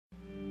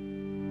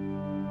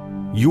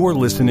You're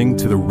listening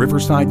to the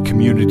Riverside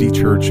Community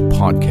Church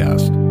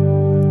podcast.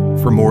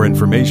 For more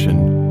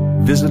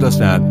information, visit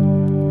us at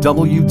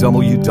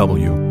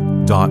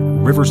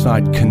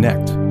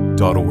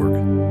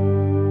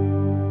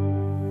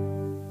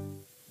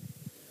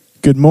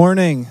www.riversideconnect.org. Good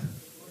morning.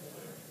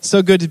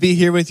 So good to be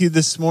here with you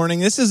this morning.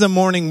 This is a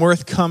morning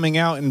worth coming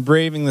out and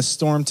braving the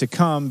storm to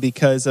come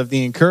because of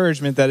the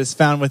encouragement that is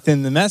found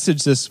within the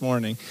message this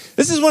morning.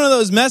 This is one of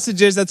those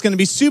messages that's going to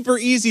be super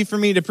easy for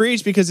me to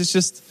preach because it's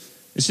just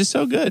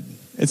so good.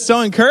 It's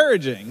so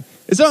encouraging.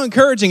 It's so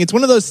encouraging. It's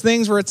one of those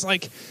things where it's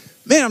like,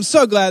 man, I'm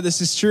so glad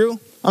this is true.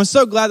 I'm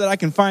so glad that I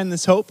can find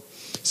this hope.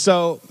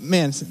 So,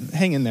 man,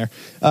 hang in there.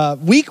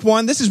 Week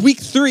 1, this is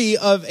week 3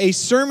 of a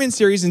sermon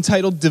series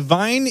entitled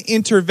Divine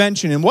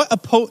Intervention. And what a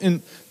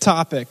potent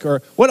topic,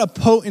 or what a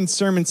potent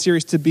sermon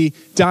series to be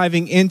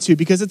diving into,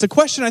 because it's a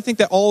question I think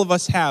that all of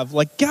us have.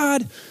 Like,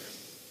 God,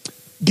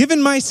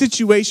 given my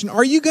situation,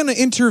 are you going to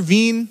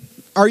intervene?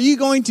 Are you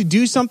going to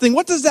do something?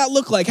 What does that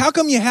look like? How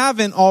come you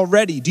haven't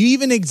already? Do you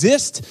even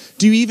exist?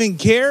 Do you even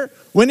care?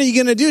 When are you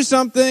going to do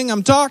something?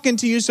 I'm talking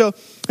to you. So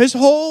this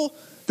whole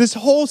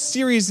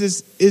series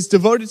is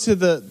devoted to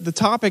the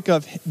topic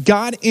of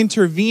God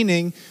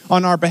intervening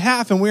on our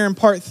behalf. And we're in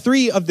part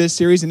 3 of this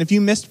series. And if you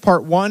missed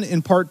part 1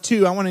 and part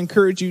 2, I want to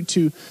encourage you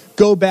to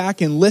go back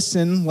and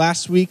listen.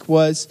 Last week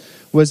was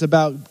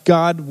about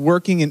God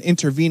working and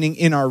intervening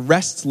in our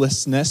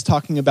restlessness,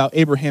 talking about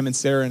Abraham and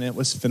Sarah, and it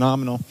was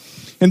phenomenal.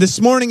 And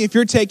this morning, if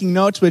you're taking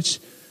notes, which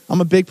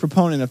I'm a big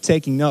proponent of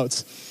taking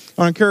notes,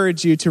 I want to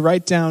encourage you to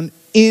write down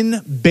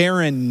in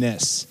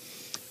barrenness.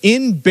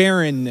 In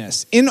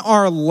barrenness, in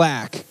our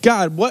lack.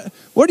 God, what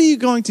are you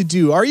going to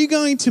do? Are you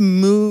going to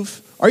move?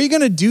 Are you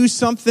going to do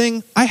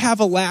something? I have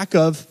a lack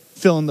of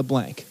fill in the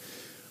blank.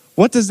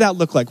 What does that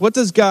look like? What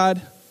does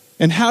God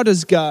and how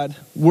does God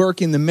work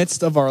in the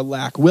midst of our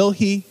lack? Will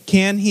he?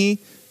 Can he?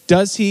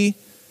 Does he?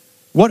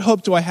 What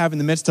hope do I have in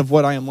the midst of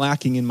what I am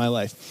lacking in my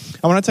life?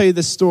 I want to tell you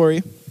this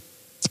story.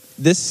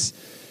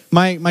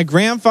 My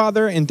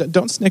grandfather, and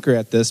don't snicker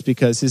at this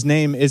because his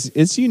name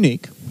is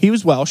unique. He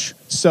was Welsh,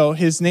 so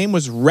his name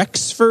was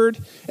Rexford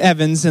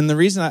Evans. And the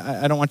reason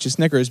I don't want you to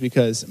snicker is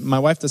because my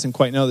wife doesn't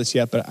quite know this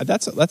yet, but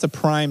that's a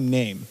prime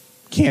name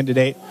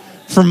candidate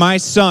for my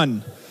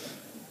son.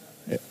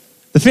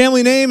 The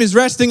family name is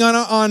resting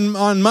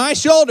on my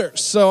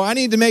shoulders, so I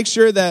need to make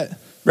sure that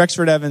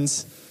Rexford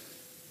Evans.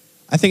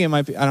 I think it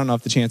might be. I don't know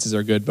if the chances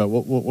are good, but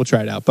we'll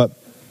try it out. But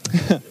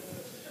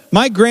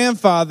my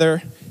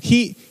grandfather,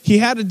 he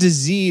had a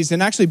disease,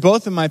 and actually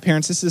both of my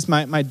parents. This is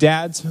my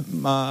dad's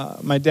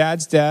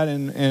dad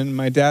and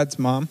my dad's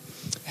mom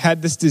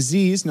had this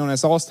disease known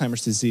as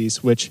Alzheimer's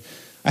disease, which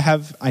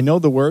I know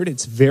the word.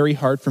 It's very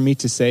hard for me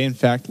to say. In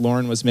fact,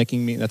 Lauren was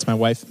that's my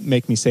wife,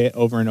 make me say it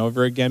over and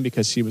over again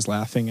because she was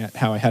laughing at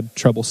how I had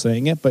trouble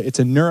saying it. But it's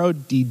a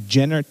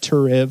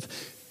neurodegenerative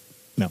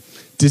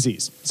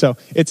disease. So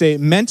it's a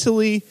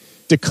mentally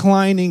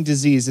declining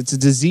disease. It's a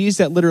disease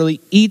that literally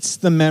eats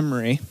the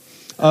memory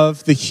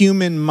of the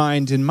human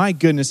mind. And my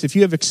goodness, if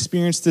you have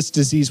experienced this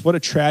disease, what a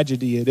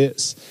tragedy it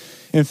is.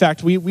 In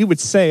fact, we would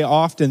say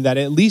often that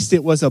at least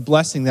it was a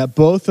blessing that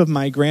both of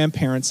my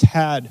grandparents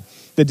had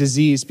the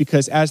disease,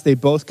 because as they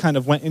both kind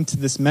of went into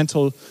this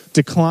mental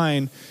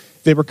decline,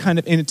 they were kind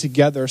of in it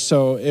together.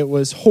 So it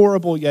was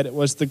horrible, yet it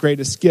was the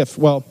greatest gift.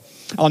 Well,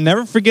 I'll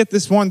never forget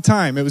this one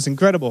time. It was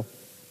incredible.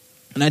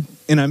 And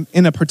I'm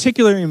in a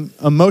particularly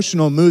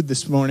emotional mood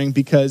this morning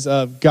because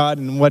of God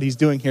and what he's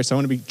doing here. So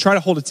I'm going to try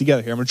to hold it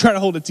together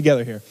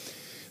here.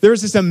 There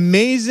was this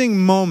amazing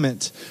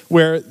moment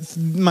where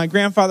my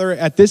grandfather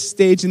at this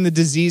stage in the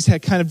disease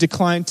had kind of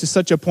declined to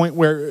such a point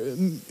where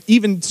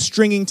even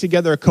stringing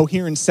together a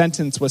coherent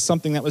sentence was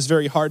something that was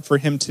very hard for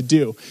him to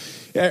do.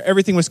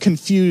 Everything was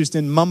confused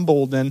and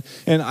mumbled, and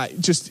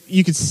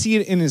you could see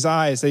it in his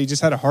eyes that he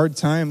just had a hard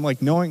time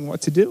knowing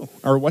what to do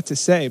or what to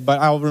say. But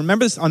I'll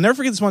remember this. I'll never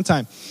forget this one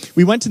time.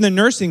 We went to the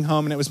nursing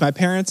home, and it was my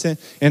parents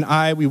and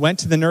I. We went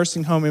to the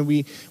nursing home, and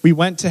we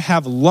went to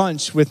have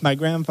lunch with my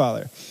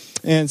grandfather.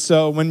 And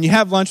so when you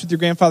have lunch with your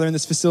grandfather in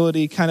this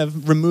facility, kind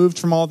of removed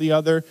from all the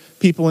other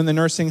people in the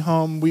nursing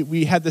home,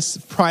 we had this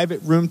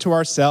private room to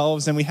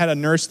ourselves, and we had a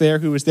nurse there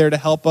who was there to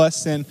help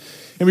us. And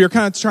we were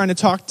kind of trying to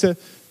talk to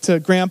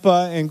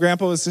Grandpa, and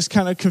Grandpa was just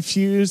kind of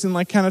confused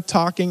and kind of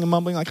talking and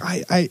mumbling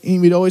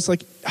and we'd always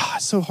it's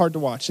so hard to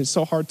watch. It's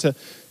so hard to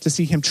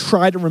see him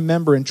try to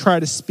remember and try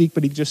to speak,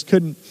 but he just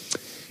couldn't.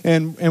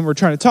 And we're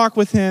trying to talk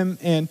with him,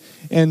 and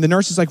the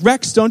nurse is like,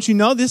 Rex, don't you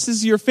know this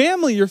is your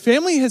family? Your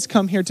family has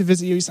come here to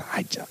visit you. He's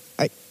like,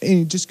 and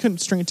he just couldn't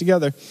string it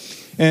together.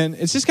 And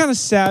it's just kind of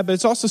sad, but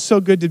it's also so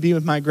good to be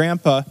with my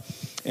grandpa.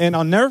 And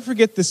I'll never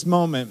forget this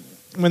moment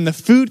when the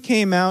food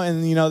came out,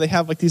 and they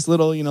have these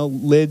little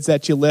lids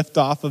that you lift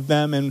off of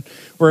them, and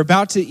we're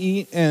about to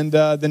eat, and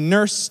the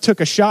nurse took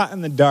a shot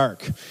in the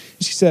dark.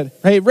 She said,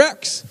 "Hey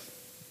Rex,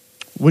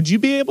 would you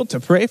be able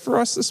to pray for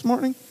us this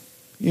morning?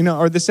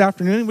 Or this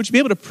afternoon? Would you be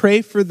able to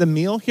pray for the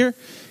meal here?"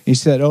 He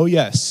said, "Oh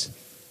yes,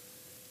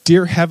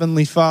 dear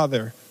Heavenly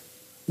Father,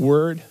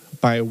 word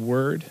by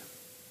word,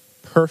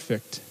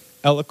 perfect,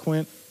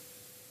 eloquent,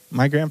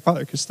 my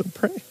grandfather could still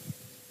pray.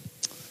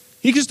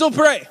 He could still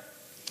pray.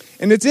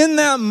 And it's in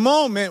that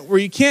moment where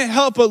you can't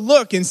help but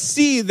look and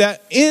see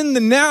that in the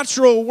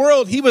natural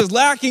world, he was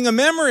lacking a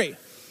memory.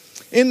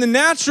 In the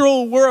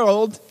natural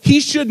world,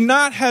 he should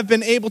not have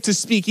been able to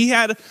speak. He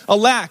had a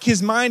lack.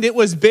 His mind, it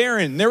was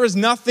barren. There was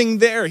nothing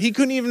there. He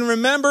couldn't even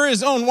remember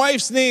his own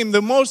wife's name.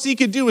 The most he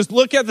could do was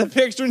look at the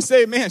picture and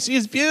say, man, she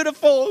is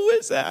beautiful. Who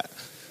is that?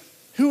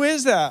 Who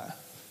is that?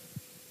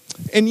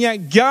 And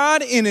yet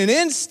God, in an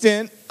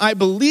instant, I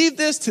believe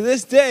this to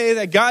this day,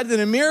 that God did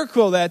a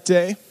miracle that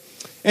day.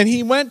 And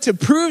he went to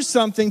prove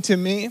something to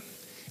me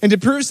and to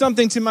prove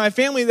something to my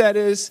family, that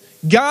is,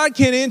 God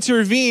can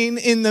intervene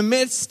in the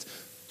midst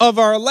of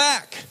our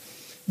lack.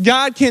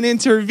 God can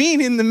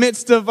intervene in the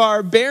midst of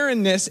our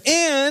barrenness.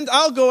 And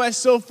I'll go as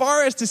so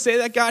far as to say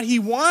that God, he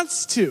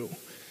wants to.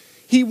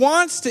 He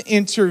wants to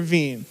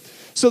intervene.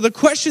 So the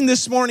question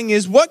this morning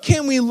is, what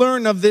can we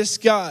learn of this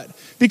God?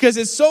 Because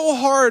it's so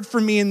hard for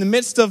me in the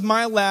midst of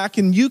my lack,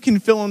 and you can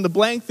fill in the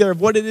blank there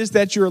of what it is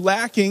that you're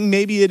lacking.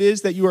 Maybe it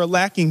is that you are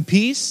lacking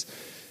peace.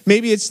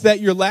 Maybe it's that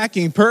you're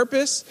lacking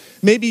purpose.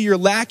 Maybe you're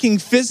lacking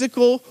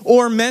physical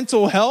or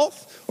mental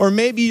health. Or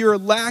maybe you're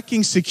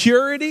lacking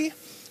security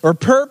or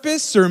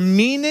purpose or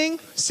meaning,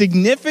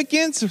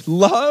 significance,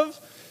 love,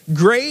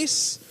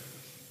 grace.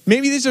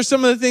 Maybe these are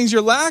some of the things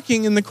you're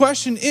lacking. And the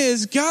question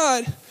is,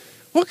 God,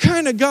 what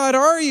kind of God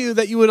are you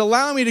that you would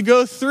allow me to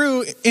go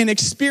through and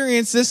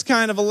experience this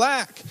kind of a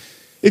lack?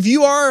 If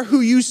you are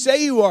who you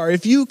say you are,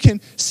 if you can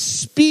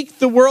speak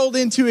the world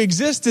into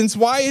existence,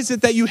 why is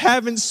it that you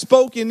haven't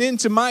spoken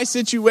into my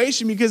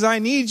situation? Because I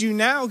need you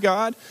now,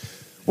 God.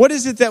 What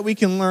is it that we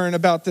can learn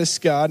about this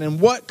God?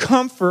 And what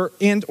comfort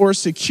and or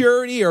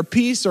security or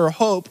peace or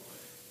hope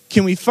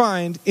can we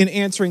find in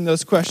answering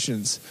those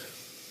questions?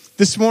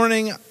 This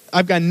morning,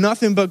 I've got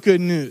nothing but good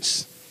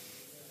news.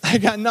 I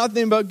got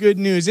nothing but good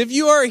news. If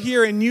you are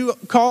here and you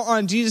call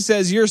on Jesus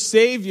as your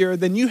Savior,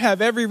 then you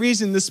have every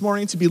reason this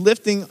morning to be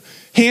lifting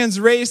hands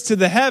raised to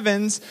the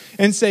heavens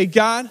and say,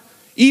 God,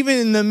 even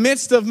in the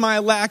midst of my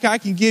lack, I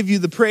can give you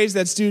the praise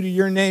that's due to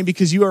your name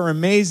because you are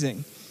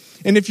amazing.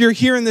 And if you're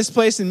here in this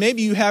place and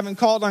maybe you haven't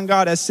called on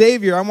God as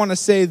Savior, I want to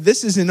say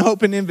this is an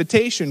open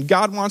invitation.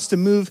 God wants to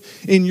move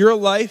in your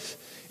life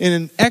in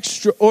an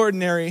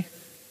extraordinary,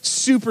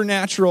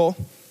 supernatural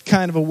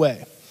kind of a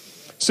way.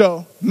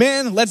 So,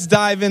 man, let's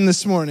dive in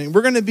this morning.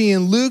 We're going to be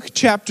in Luke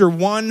chapter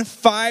 1,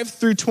 5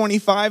 through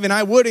 25. And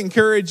I would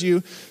encourage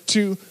you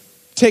to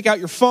take out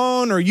your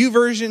phone or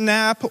YouVersion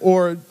app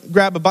or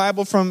grab a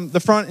Bible from the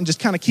front and just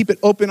kind of keep it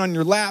open on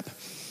your lap.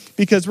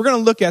 Because we're going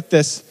to look at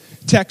this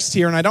text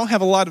here. And I don't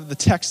have a lot of the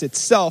text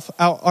itself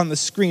out on the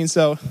screen.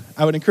 So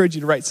I would encourage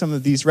you to write some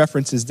of these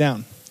references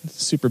down.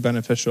 It's super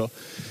beneficial.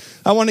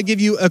 I want to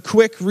give you a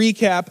quick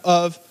recap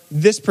of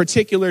this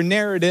particular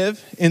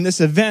narrative in this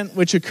event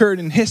which occurred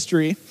in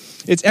history.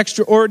 It's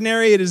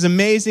extraordinary, it is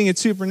amazing, it's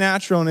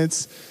supernatural, and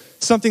it's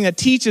something that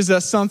teaches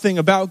us something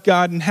about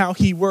God and how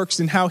he works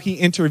and how he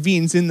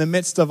intervenes in the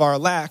midst of our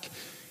lack.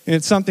 And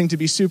it's something to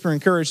be super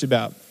encouraged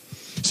about.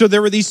 So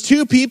there were these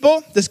two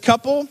people, this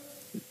couple,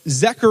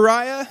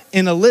 Zechariah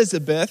and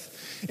Elizabeth.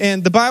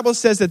 And the Bible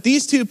says that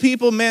these two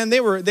people, man,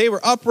 they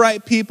were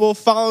upright people,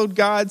 followed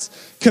God's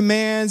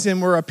commands, and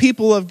were a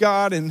people of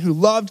God and who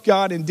loved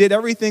God and did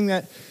everything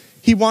that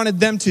he wanted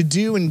them to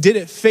do and did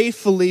it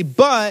faithfully.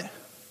 But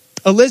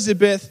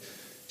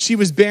Elizabeth, she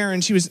was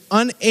barren. She was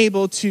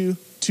unable to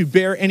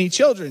bear any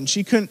children.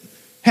 She couldn't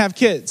have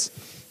kids.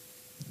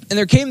 And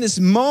there came this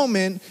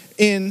moment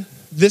in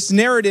this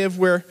narrative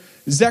where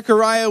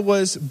Zechariah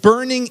was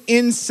burning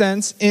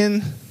incense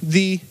in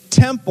the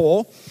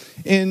temple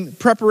in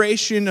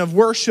preparation of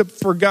worship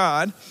for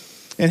God.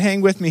 And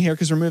hang with me here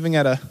because we're moving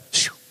at a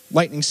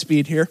lightning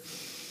speed here.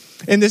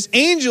 And this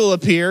angel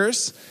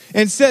appears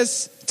and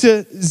says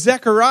to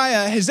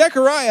Zechariah, hey,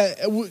 Zechariah,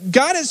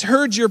 God has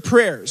heard your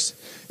prayers.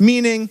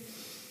 Meaning,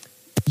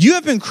 you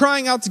have been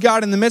crying out to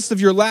God in the midst of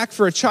your lack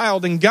for a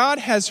child, and God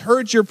has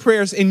heard your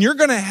prayers, and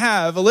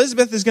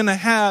Elizabeth is going to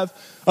have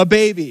a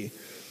baby.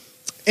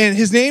 And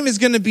his name is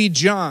going to be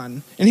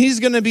John, and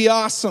he's going to be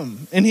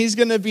awesome, and he's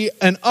going to be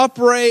an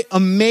upright,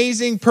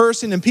 amazing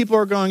person, and people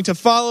are going to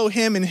follow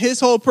him, and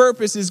his whole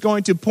purpose is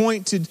going to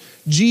point to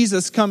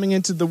Jesus coming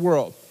into the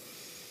world.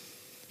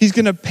 He's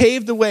going to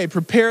pave the way,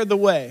 prepare the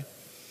way.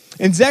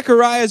 And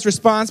Zechariah's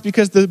response,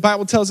 because the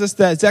Bible tells us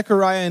that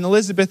Zechariah and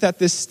Elizabeth at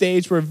this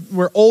stage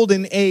were old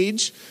in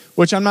age,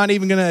 which I'm not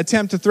even going to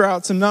attempt to throw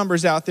out some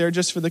numbers out there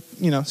just for the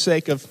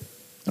sake of,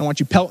 I don't want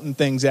you pelting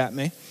things at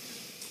me.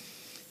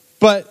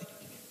 But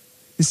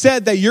he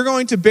said that you're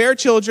going to bear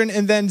children,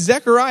 and then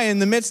Zechariah, in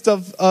the midst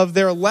of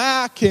their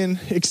lack and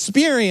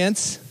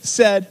experience,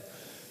 said,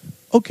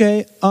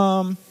 okay,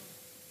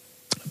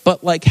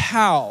 but like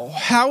how?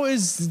 How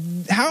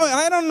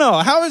I don't know.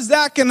 How is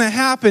that going to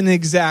happen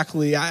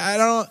exactly?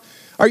 How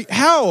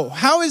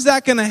is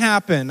that going to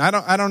happen? I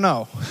don't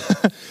know.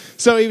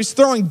 So he was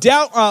throwing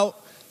doubt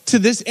out to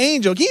this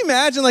angel. Can you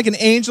imagine like an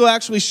angel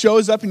actually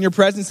shows up in your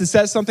presence and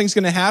says something's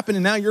going to happen,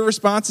 and now your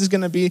response is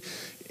going to be,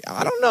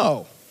 I don't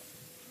know.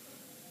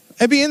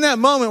 I'd be in that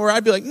moment where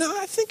I'd be like, no,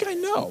 I think I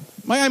know.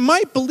 I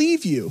might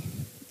believe you.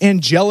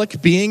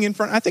 Angelic being in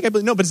front. I think I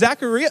believe. No, but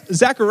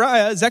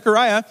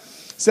Zechariah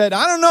said,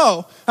 I don't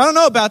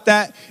know about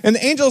that. And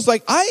the angel's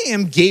like, I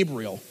am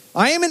Gabriel.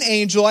 I am an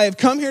angel. I have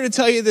come here to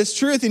tell you this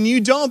truth, and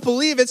you don't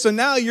believe it, so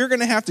now you're going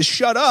to have to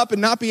shut up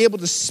and not be able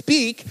to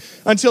speak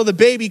until the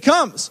baby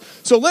comes.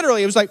 So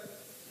literally, it was like,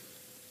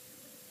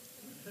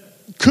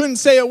 couldn't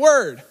say a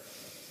word,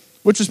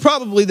 which was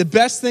probably the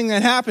best thing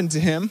that happened to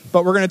him,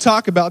 but we're going to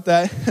talk about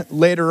that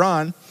later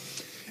on.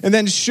 And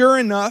then sure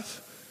enough,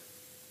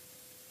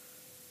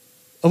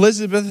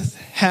 Elizabeth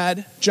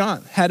had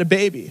John, had a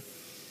baby.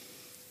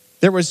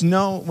 There was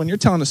when you're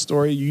telling a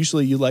story,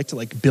 usually you like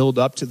to build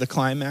up to the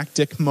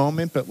climactic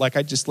moment, but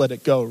I just let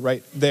it go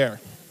right there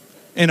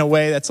in a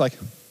way that's like,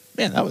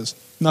 man, that was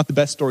not the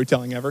best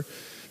storytelling ever.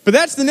 But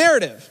that's the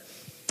narrative.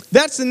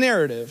 That's the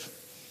narrative.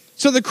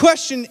 So the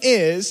question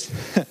is,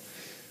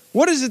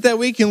 what is it that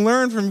we can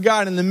learn from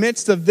God in the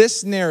midst of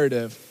this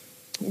narrative?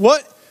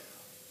 What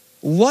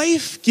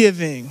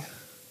life-giving,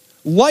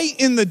 light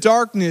in the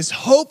darkness,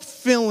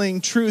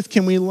 hope-filling truth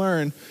can we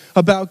learn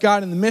about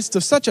God in the midst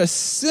of such a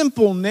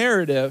simple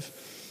narrative?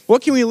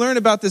 What can we learn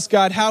about this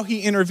God, how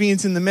he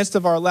intervenes in the midst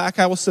of our lack?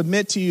 I will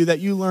submit to you that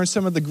you learn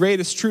some of the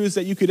greatest truths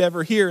that you could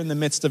ever hear in the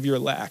midst of your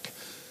lack.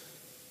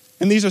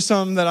 And these are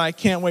some that I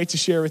can't wait to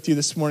share with you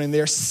this morning.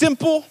 They're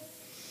simple,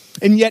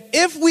 and yet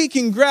if we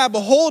can grab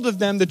a hold of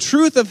them, the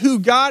truth of who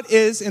God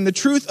is and the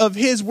truth of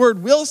his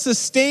word will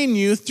sustain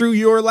you through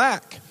your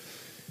lack.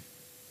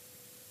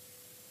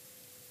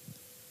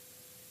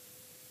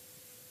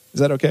 Is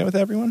that okay with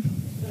everyone?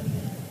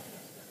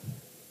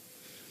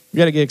 We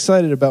got to get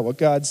excited about what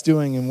God's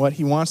doing and what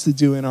he wants to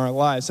do in our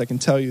lives. I can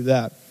tell you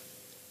that.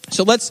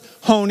 So let's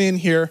hone in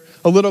here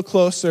a little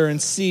closer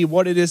and see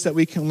what it is that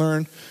we can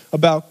learn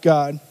about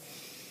God.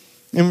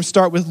 And we'll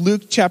start with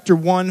Luke chapter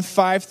 1,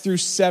 5 through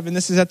 7.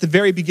 This is at the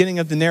very beginning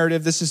of the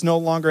narrative. This is no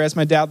longer, as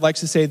my dad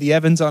likes to say, the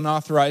Evans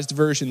unauthorized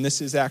version.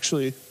 This is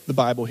actually the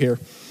Bible here.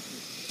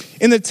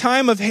 In the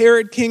time of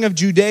Herod, king of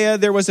Judea,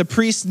 there was a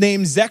priest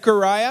named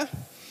Zechariah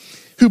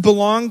who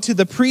belonged to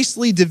the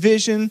priestly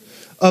division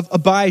of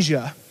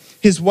Abijah.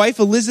 His wife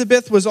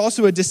Elizabeth was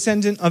also a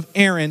descendant of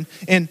Aaron.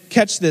 And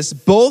catch this,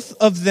 both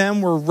of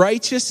them were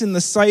righteous in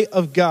the sight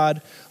of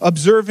God,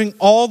 observing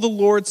all the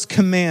Lord's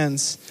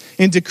commands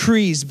and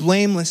decrees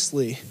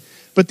blamelessly.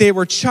 But they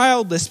were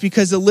childless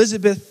because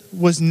Elizabeth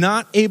was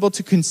not able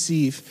to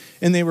conceive,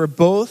 and they were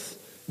both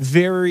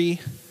very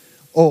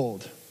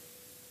old.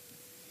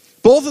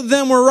 Both of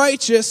them were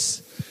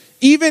righteous,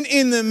 even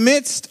in the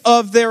midst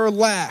of their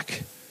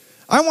lack.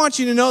 I want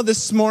you to know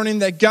this morning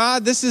that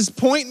God, this is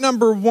point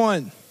number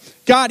one.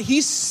 God,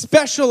 he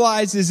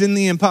specializes in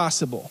the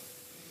impossible.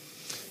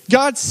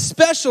 God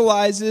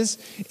specializes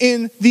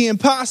in the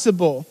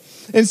impossible.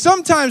 And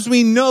sometimes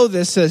we know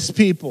this as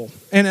people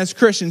and as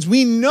Christians.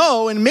 We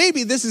know, and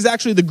maybe this is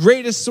actually the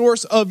greatest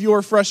source of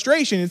your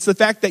frustration. It's the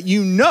fact that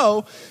you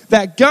know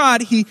that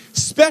God, he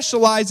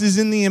specializes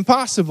in the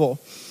impossible.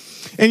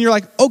 And you're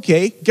like,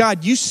 okay,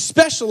 God, you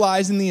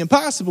specialize in the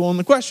impossible. And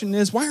the question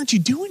is, why aren't you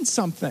doing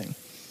something?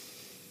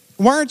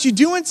 Why aren't you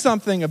doing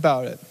something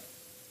about it?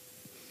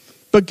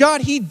 But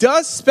God, he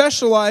does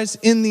specialize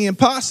in the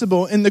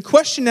impossible. And the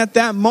question at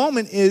that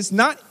moment is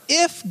not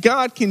if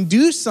God can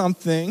do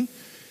something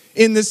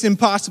in this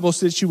impossible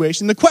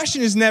situation. The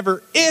question is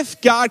never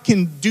if God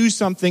can do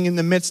something in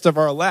the midst of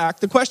our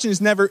lack. The question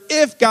is never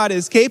if God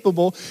is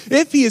capable,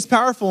 if he is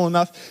powerful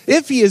enough,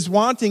 if he is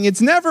wanting.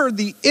 It's never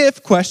the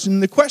if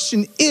question. The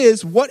question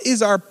is, what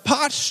is our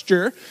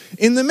posture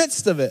in the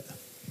midst of it?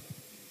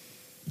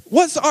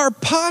 What's our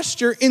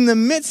posture in the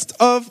midst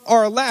of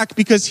our lack?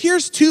 Because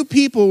here's two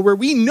people where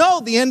we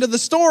know the end of the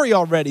story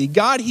already.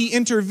 God, he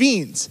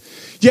intervenes.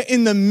 Yet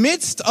in the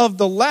midst of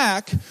the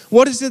lack,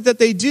 what is it that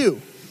they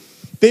do?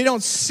 They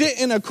don't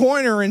sit in a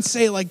corner and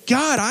say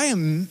God, I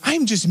am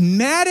just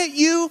mad at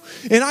you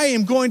and I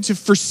am going to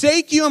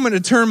forsake you. I'm going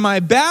to turn my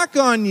back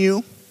on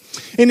you.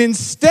 And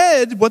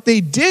instead, what they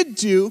did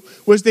do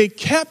was they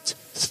kept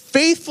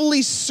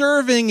faithfully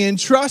serving and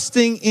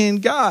trusting in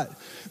God.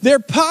 Their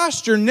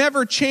posture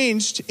never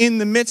changed in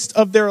the midst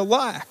of their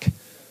lack.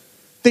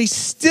 They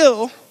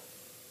still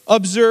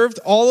observed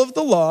all of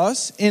the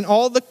laws and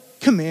all the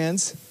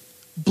commands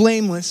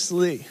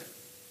blamelessly.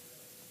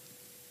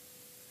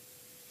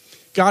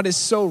 God is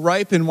so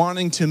ripe in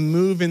wanting to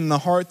move in the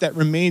heart that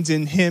remains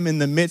in him in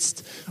the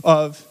midst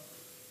of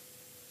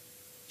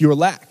your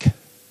lack.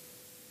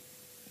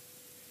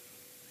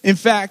 In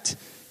fact,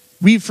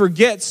 we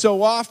forget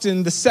so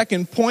often the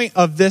second point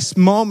of this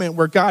moment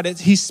where God,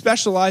 he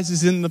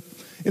specializes in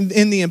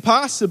the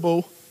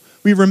impossible.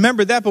 We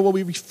remember that, but what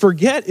we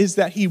forget is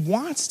that he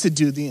wants to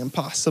do the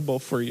impossible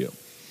for you.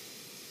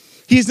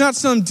 He's not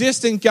some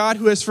distant God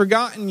who has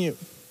forgotten you.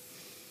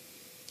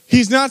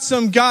 He's not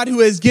some God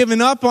who has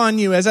given up on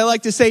you. As I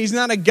like to say, he's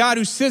not a God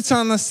who sits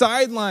on the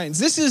sidelines.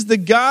 This is the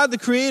God, the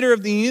creator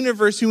of the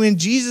universe, who in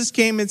Jesus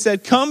came and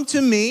said, come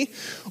to me,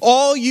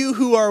 all you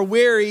who are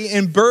weary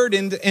and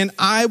burdened, and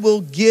I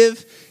will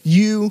give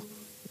you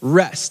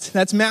rest.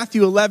 That's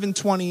Matthew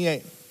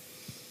 11:28.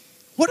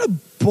 What a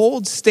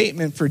bold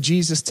statement for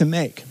Jesus to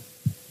make.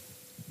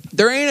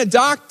 There ain't a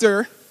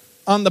doctor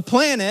on the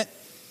planet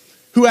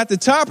who at the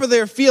top of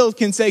their field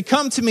can say,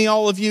 come to me,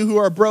 all of you who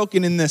are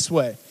broken in this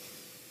way.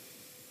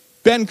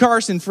 Ben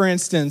Carson, for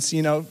instance,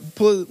 leave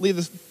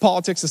the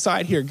politics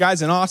aside here.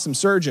 Guy's an awesome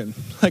surgeon.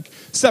 Like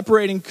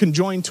separating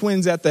conjoined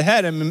twins at the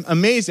head,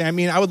 amazing. I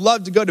mean, I would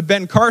love to go to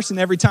Ben Carson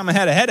every time I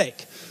had a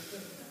headache.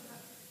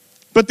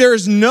 But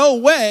there's no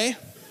way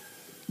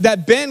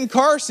that Ben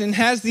Carson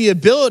has the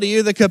ability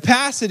or the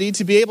capacity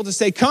to be able to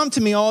say, come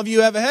to me, all of you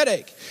who have a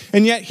headache.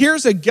 And yet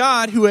here's a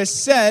God who has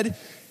said,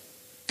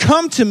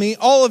 come to me,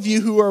 all of you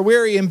who are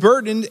weary and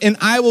burdened, and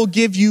I will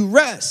give you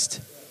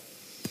rest.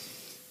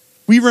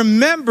 We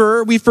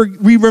remember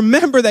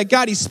that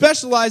God, he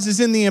specializes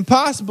in the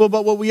impossible,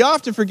 but what we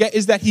often forget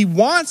is that he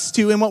wants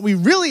to, and what we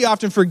really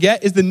often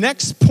forget is the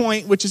next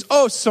point, which is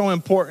so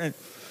important.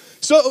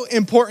 So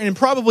important, and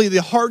probably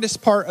the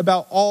hardest part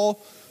about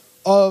all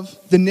of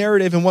the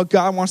narrative and what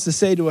God wants to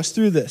say to us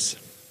through this.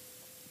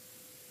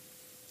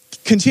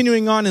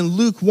 Continuing on in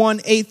Luke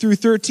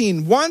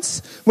 1:8-13.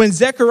 Once when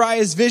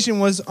Zechariah's division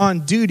was on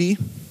duty,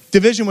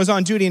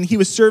 and he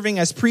was serving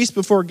as priest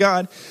before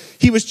God,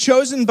 he was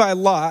chosen by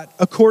Lot,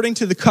 according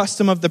to the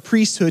custom of the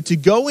priesthood, to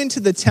go into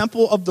the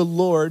temple of the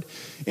Lord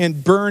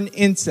and burn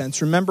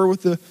incense. Remember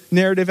with the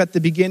narrative at the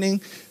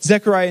beginning?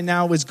 Zechariah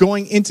now was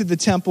going into the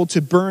temple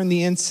to burn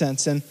the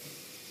incense. And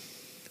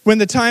when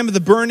the time of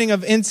the burning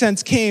of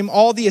incense came,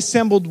 all the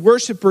assembled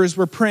worshipers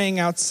were praying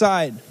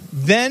outside.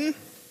 Then,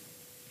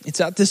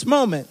 it's at this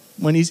moment,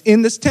 when he's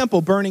in this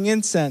temple burning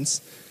incense,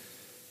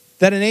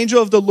 that an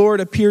angel of the Lord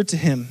appeared to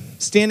him,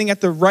 standing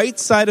at the right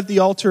side of the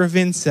altar of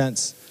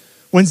incense.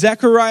 When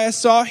Zechariah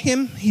saw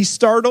him, he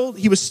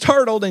was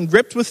startled and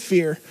gripped with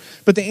fear.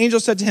 But the angel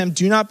said to him,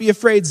 do not be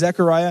afraid,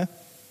 Zechariah.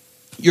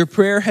 Your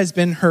prayer has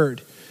been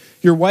heard.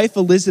 Your wife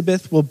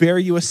Elizabeth will bear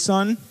you a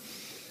son,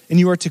 and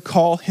you are to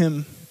call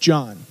him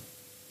John.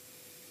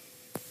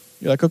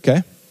 You're like,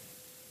 okay.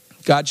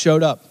 God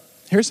showed up.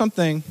 Here's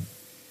something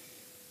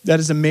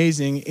that is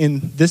amazing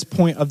in this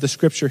point of the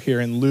scripture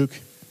here in Luke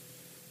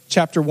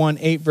chapter 1,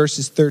 8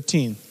 verses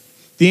 13.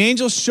 The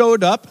angel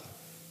showed up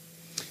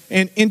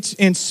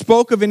and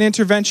spoke of an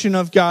intervention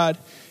of God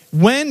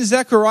when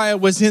Zechariah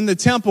was in the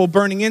temple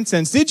burning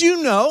incense. Did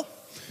you know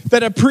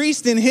that a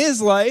priest in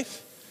his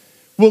life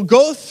will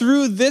go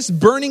through this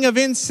burning of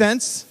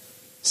incense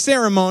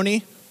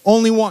ceremony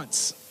only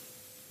once?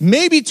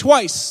 Maybe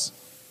twice,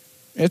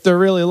 if they're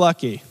really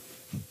lucky.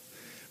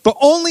 But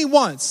only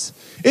once.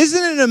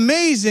 Isn't it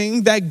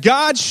amazing that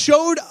God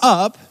showed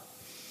up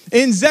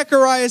in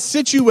Zechariah's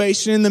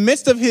situation in the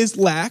midst of his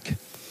lack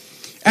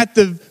at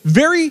the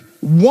very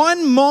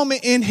one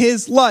moment in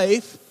his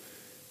life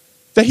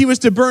that he was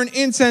to burn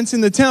incense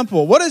in the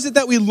temple? What is it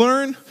that we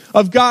learn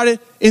of God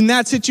in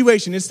that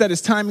situation? It's that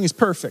his timing is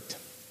perfect.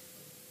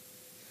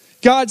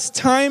 God's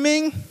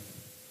timing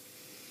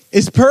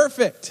is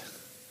perfect.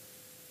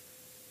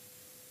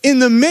 In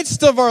the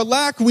midst of our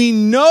lack, we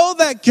know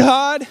that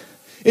God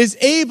is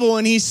able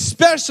and he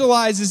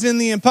specializes in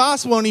the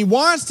impossible and he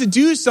wants to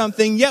do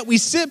something, yet we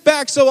sit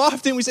back so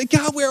often, we say,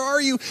 God, where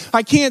are you?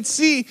 I can't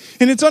see.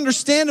 And it's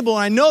understandable.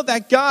 I know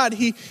that God,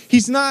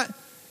 he's not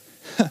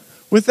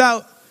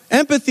without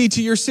empathy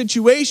to your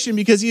situation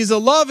because he's a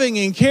loving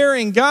and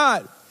caring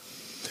God.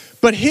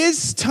 But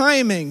his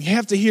timing, you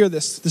have to hear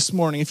this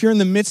morning. If you're in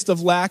the midst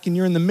of lack and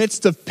you're in the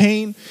midst of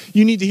pain,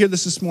 you need to hear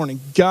this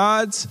morning.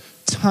 God's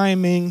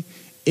timing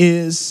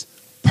is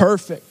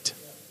perfect.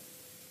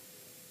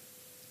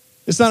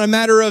 It's not a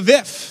matter of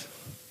if.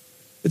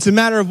 It's a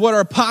matter of what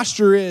our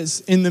posture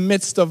is in the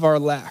midst of our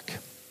lack.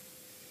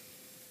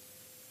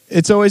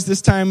 It's always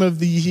this time of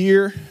the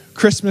year,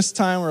 Christmas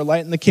time, we're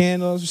lighting the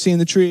candles, we're seeing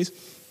the trees.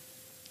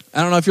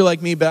 I don't know if you're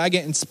like me, but I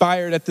get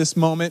inspired at this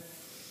moment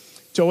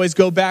to always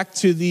go back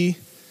to the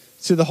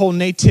whole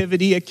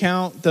nativity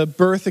account, the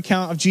birth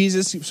account of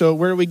Jesus. So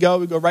where do we go?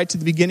 We go right to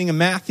the beginning of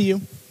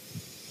Matthew.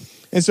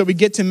 And so we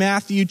get to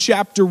Matthew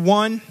chapter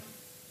 1.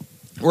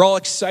 We're all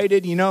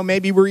excited,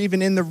 maybe we're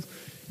even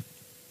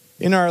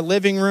in our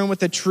living room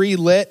with a tree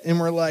lit and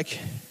we're like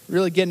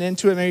really getting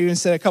into it. Maybe even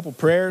said a couple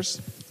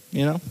prayers,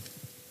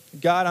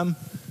 God,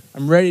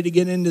 I'm ready to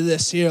get into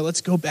this here.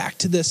 Let's go back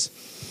to this.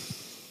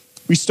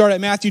 We start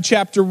at Matthew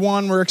chapter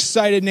 1. We're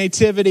excited,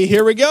 nativity.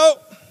 Here we go.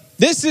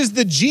 This is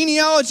the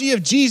genealogy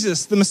of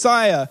Jesus, the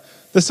Messiah,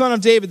 the son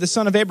of David, the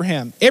son of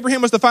Abraham.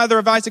 Abraham was the father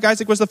of Isaac.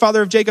 Isaac was the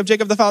father of Jacob.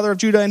 Jacob the father of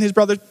Judah and his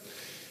brothers.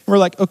 And we're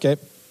like, okay,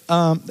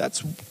 that's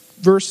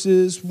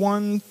verses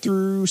 1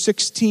 through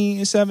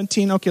 16,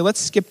 17. Okay,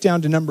 let's skip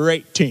down to number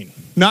 18.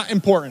 Not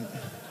important.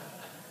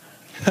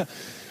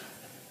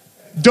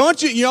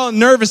 Don't you,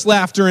 nervous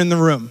laughter in the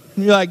room.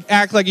 You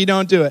act like you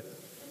don't do it.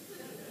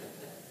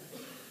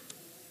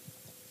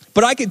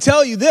 But I can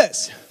tell you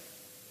this.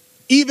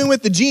 Even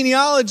with the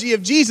genealogy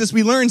of Jesus,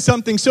 we learn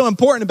something so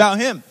important about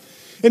him.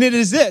 And it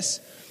is this.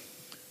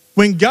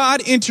 When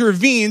God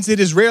intervenes, it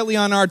is rarely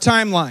on our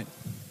timeline.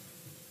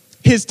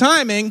 His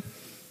timing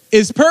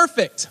is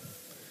perfect.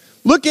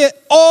 Look at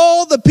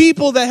all the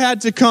people that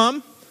had to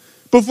come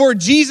before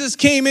Jesus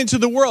came into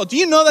the world. Do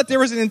you know that there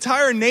was an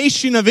entire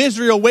nation of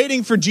Israel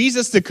waiting for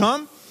Jesus to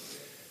come?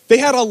 They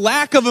had a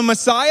lack of a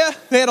Messiah.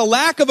 They had a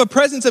lack of a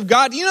presence of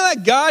God. Do you know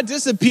that God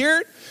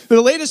disappeared? The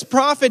latest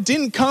prophet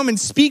didn't come and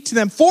speak to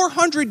them.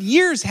 400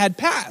 years had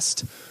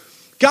passed.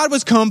 God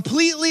was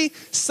completely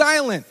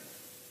silent.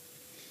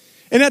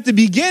 And at the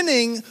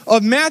beginning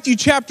of Matthew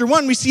chapter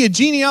 1, we see a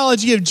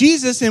genealogy of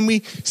Jesus, and we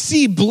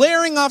see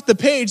blaring off the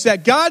page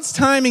that God's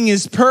timing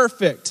is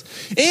perfect.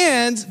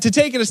 And to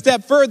take it a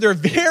step further,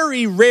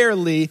 very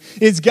rarely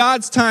is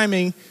God's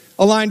timing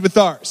aligned with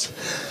ours.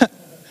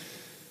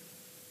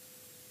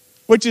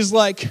 Which is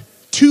like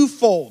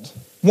twofold.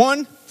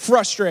 One,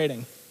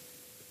 frustrating.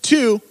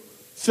 Two,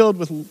 filled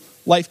with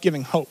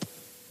life-giving hope.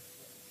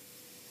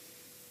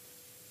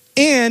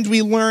 And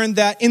we learn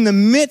that in the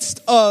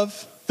midst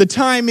of the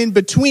time in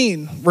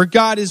between where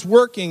God is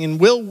working and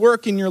will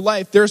work in your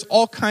life, there's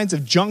all kinds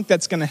of junk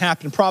that's going to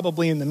happen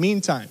probably in the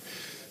meantime.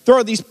 There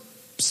are these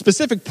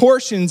specific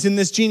portions in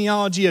this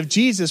genealogy of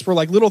Jesus where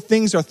like little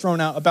things are thrown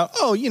out about,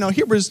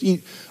 here was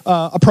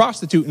a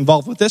prostitute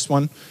involved with this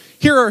one.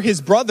 Here are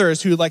his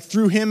brothers who like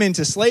threw him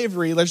into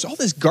slavery. There's all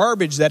this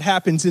garbage that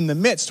happens in the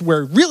midst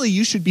where really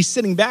you should be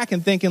sitting back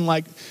and thinking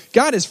like,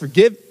 God has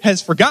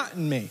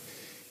forgotten me.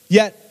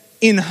 Yet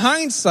in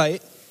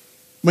hindsight,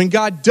 when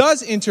God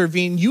does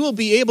intervene, you will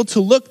be able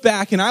to look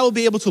back, and I will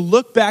be able to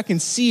look back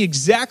and see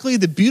exactly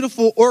the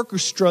beautiful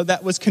orchestra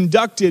that was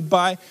conducted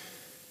by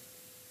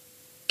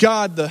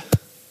God, the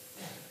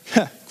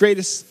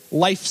greatest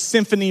life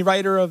symphony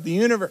writer of the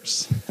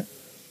universe.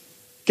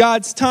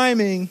 God's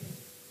timing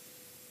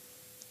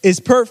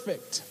is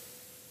perfect.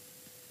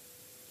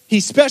 He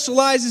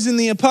specializes in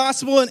the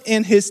impossible,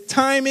 and his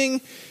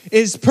timing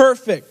is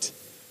perfect.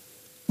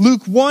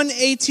 Luke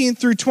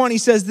 1:18-20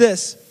 says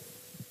this.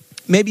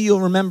 Maybe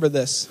you'll remember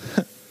this.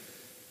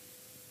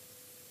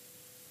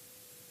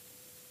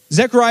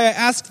 Zechariah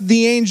asked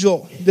the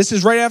angel, this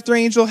is right after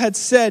angel had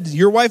said,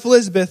 your wife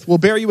Elizabeth will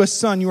bear you a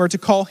son. You are to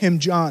call him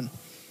John.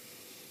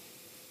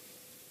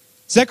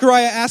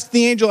 Zechariah asked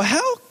the angel,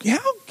 how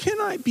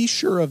can I be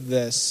sure of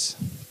this?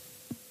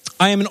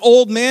 I am an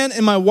old man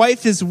and my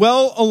wife is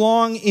well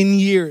along in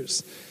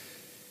years.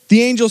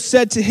 The angel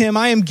said to him,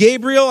 I am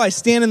Gabriel. I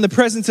stand in the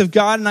presence of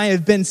God, and I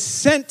have been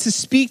sent to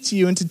speak to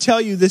you and to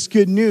tell you this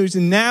good news.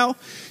 And now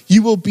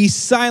you will be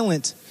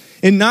silent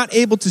and not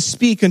able to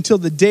speak until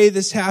the day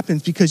this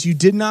happens, because you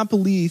did not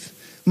believe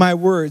my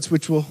words,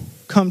 which will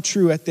come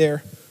true at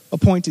their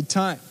appointed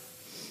time.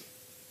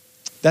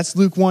 That's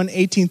Luke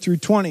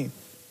 1:18-20.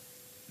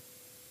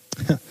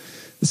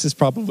 This is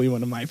probably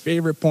one of my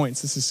favorite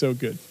points. This is so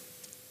good.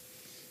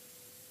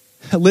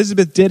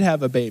 Elizabeth did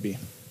have a baby.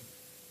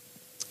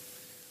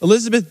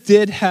 Elizabeth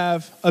did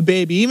have a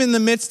baby. Even in the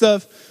midst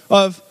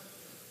of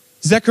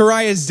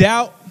Zechariah's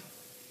doubt,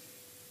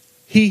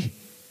 he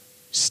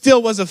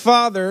still was a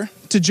father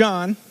to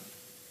John.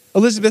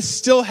 Elizabeth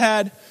still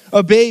had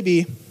a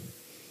baby.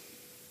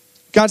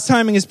 God's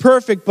timing is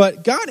perfect,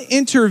 but God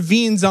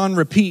intervenes on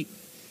repeat.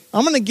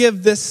 I'm going to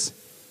give this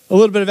a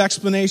little bit of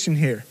explanation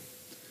here.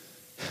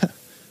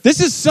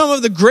 This is some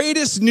of the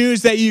greatest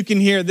news that you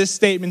can hear, this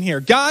statement here.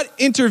 God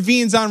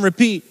intervenes on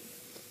repeat.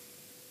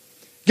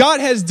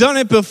 God has done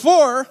it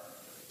before,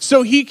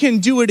 so he can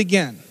do it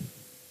again.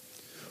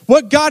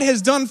 What God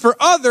has done for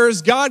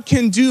others, God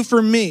can do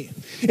for me.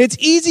 It's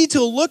easy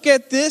to look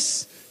at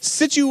this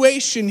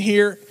situation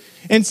here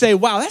and say,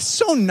 wow, that's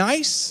so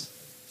nice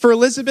for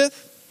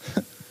Elizabeth.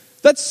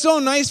 That's so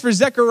nice for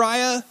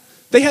Zechariah.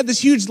 They had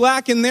this huge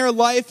lack in their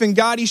life, and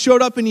God, he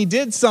showed up and he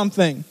did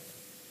something.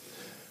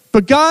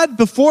 But God,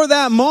 before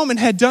that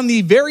moment, had done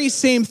the very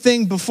same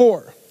thing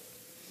before.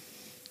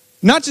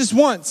 Not just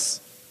once,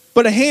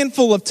 but a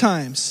handful of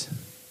times.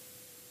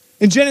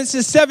 In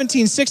Genesis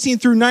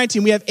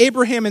 17:16-19, we have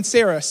Abraham and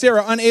Sarah.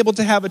 Sarah unable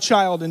to have a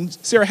child, and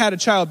Sarah had a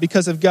child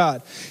because of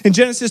God. In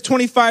Genesis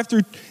 25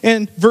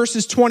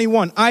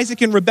 21,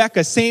 Isaac and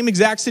Rebekah, same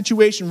exact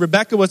situation.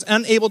 Rebekah was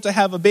unable to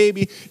have a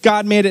baby.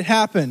 God made it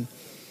happen.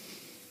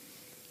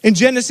 In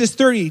Genesis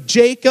 30,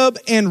 Jacob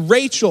and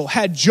Rachel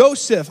had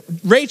Joseph.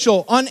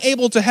 Rachel,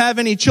 unable to have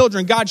any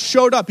children. God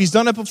showed up. He's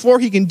done it before.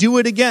 He can do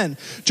it again.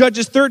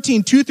 Judges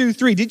 13,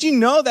 2-3. Did you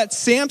know that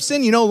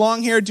Samson,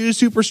 long hair dude,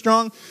 super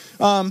strong,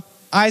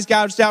 eyes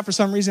gouged out for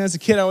some reason as a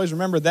kid? I always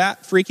remember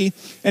that. Freaky.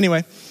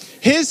 Anyway,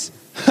 his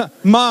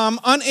mom,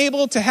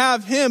 unable to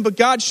have him, but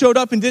God showed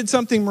up and did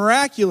something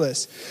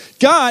miraculous.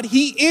 God,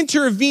 he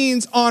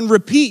intervenes on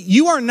repeat.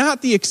 You are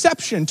not the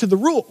exception to the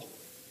rule.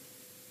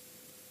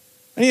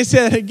 I need to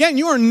say that again.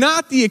 You are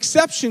not the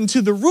exception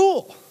to the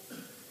rule.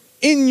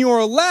 In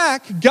your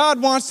lack, God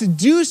wants to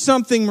do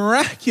something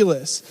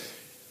miraculous.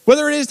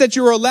 Whether it is that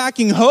you are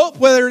lacking hope,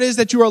 whether it is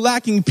that you are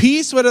lacking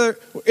peace, whether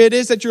it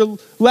is that you're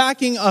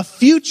lacking a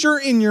future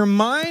in your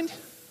mind,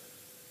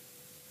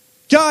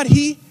 God,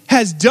 he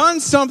has done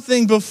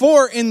something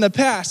before in the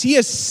past. He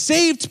has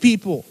saved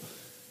people.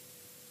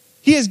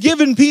 He has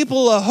given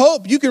people a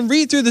hope. You can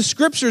read through the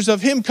scriptures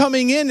of him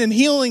coming in and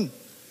healing,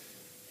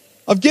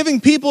 of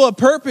giving people a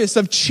purpose,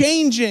 of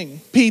changing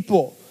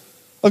people,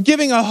 of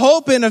giving a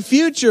hope and a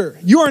future.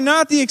 You are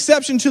not the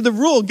exception to the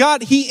rule.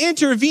 God, he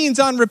intervenes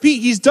on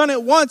repeat. He's done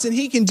it once and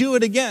he can do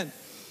it again.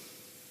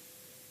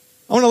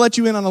 I want to let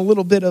you in on a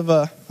little bit of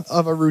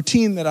a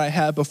routine that I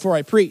have before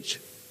I preach.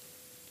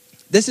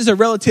 This is a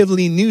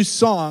relatively new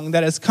song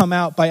that has come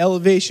out by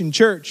Elevation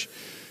Church.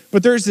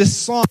 But there's this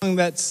song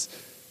that's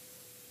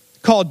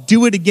called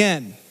Do It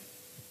Again.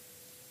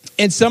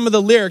 And some of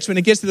the lyrics, when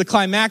it gets to the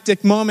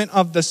climactic moment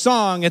of the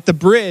song at the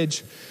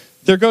bridge,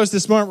 there goes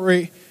this moment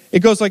where it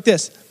goes like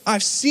this.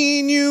 I've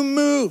seen you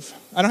move.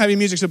 I don't have any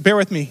music, so bear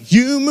with me.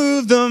 You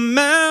move the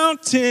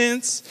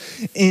mountains,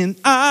 and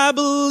I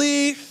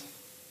believe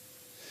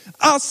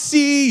I'll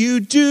see you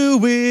do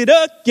it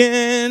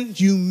again.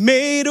 You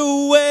made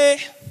a way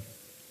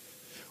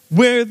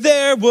where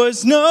there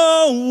was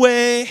no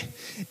way,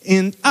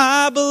 and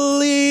I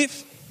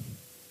believe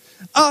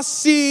I'll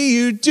see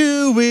you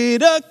do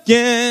it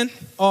again.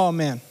 Oh,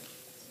 man.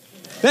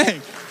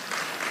 Thanks.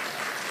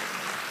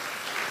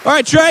 All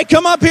right, Trey,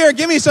 come up here.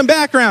 Give me some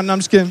background. No, I'm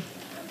just kidding.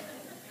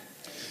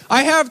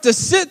 I have to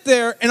sit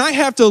there and I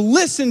have to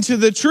listen to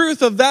the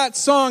truth of that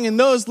song and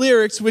those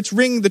lyrics, which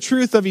ring the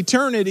truth of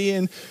eternity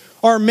and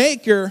our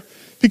Maker.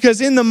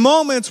 Because in the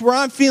moments where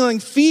I'm feeling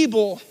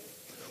feeble,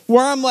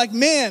 where I'm like,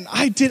 man,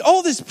 I did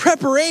all this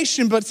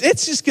preparation, but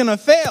it's just going to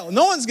fail.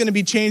 No one's going to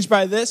be changed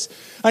by this.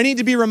 I need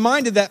to be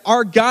reminded that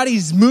our God,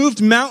 he's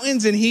moved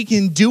mountains and he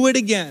can do it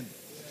again.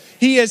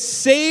 He has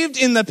saved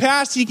in the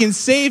past. He can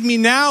save me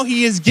now.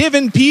 He has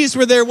given peace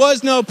where there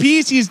was no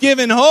peace. He's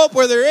given hope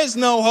where there is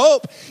no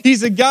hope.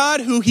 He's a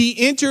God who he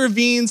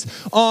intervenes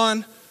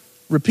on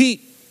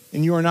repeat,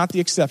 and you are not the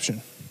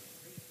exception.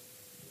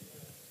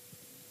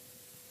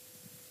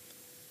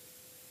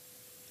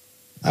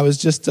 I was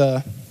just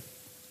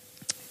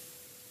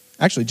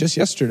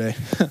yesterday.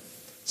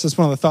 This is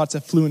one of the thoughts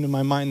that flew into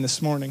my mind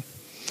this morning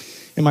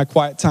in my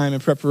quiet time in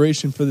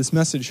preparation for this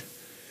message.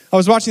 I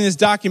was watching this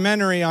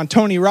documentary on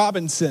Tony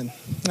Robinson.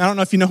 I don't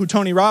know if you know who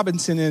Tony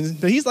Robinson is,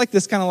 but he's like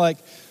this kind of like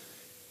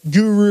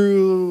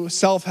guru,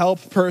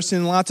 self-help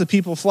person. Lots of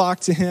people flock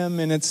to him,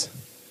 and it's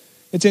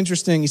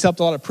interesting. He's helped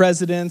a lot of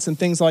presidents and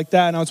things like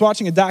that. And I was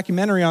watching a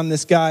documentary on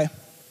this guy,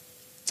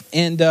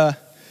 and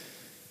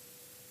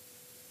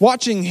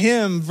watching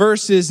him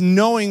versus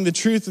knowing the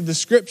truth of the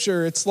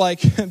scripture, it's like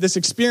this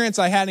experience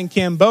I had in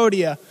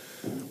Cambodia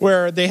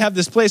where they have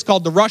this place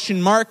called the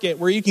Russian Market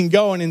where you can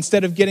go and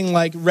instead of getting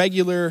like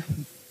regular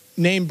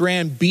name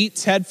brand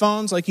Beats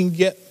headphones, like you can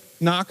get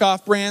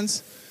knockoff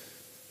brands.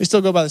 They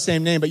still go by the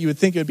same name, but you would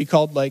think it would be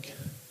called like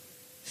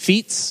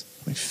Feats,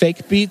 like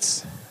fake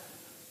Beats.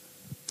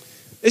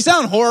 They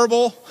sound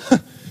horrible.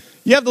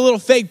 You have the little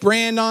fake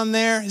brand on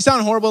there. It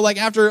sounds horrible. Like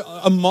after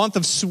a month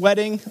of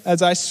sweating,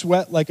 as I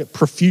sweat like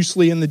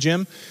profusely in the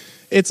gym,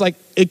 it's like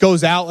it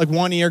goes out, like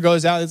one ear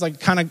goes out. It's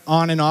like kind of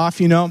on and off,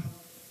 you know.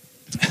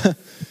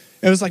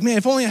 It was like, man,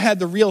 if only I had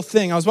the real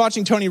thing. I was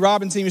watching Tony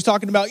Robinson. He was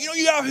talking about,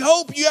 you have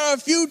hope, you have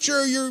a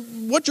future.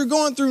 What you're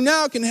going through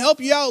now can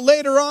help you out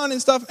later on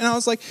and stuff. And I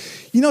was like,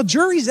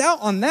 jury's out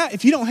on that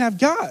if you don't have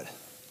God.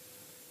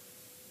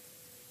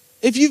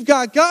 If you've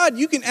got God,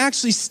 you can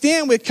actually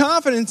stand with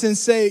confidence and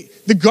say,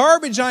 the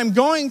garbage I'm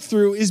going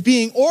through is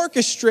being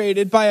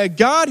orchestrated by a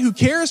God who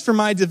cares for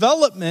my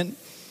development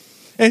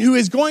and who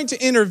is going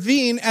to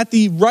intervene at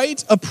the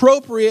right,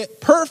 appropriate,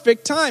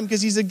 perfect time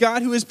because he's a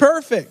God who is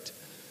perfect.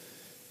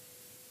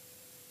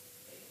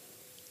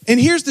 And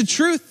here's the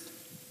truth.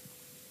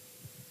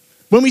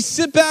 When we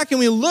sit back and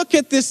we look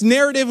at this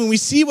narrative and we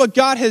see what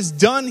God has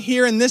done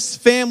here in this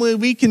family,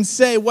 we can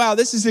say, wow,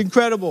 this is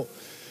incredible.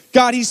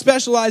 God, he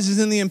specializes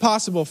in the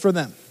impossible for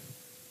them.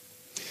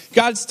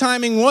 God's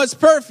timing was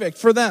perfect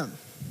for them.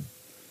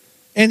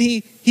 And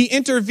he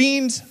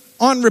intervened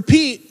on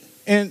repeat,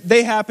 and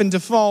they happened to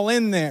fall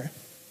in there.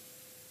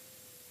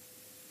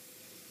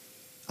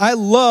 I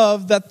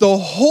love that the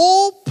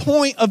whole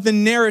point of the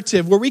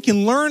narrative where we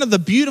can learn of the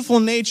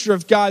beautiful nature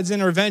of God's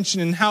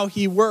intervention and how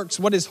he works,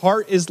 what his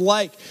heart is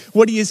like,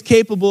 what he is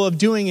capable of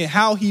doing it,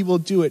 how he will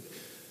do it,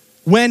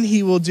 when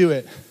he will do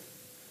it.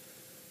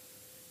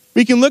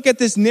 We can look at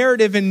this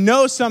narrative and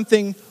know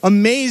something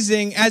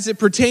amazing as it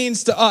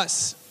pertains to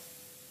us.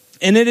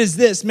 And it is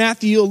this,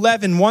 Matthew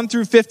 11, 1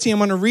 through 15. I'm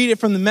going to read it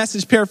from the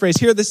Message paraphrase.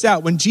 Hear this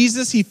out. When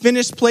Jesus, he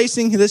finished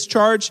placing this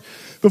charge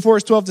before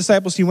his 12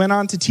 disciples, he went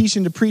on to teach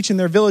and to preach in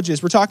their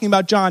villages. We're talking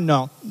about John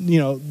now,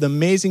 the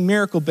amazing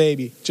miracle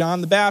baby.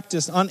 John the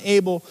Baptist,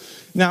 unable.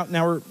 Now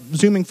we're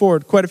zooming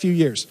forward quite a few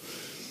years.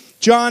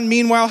 John,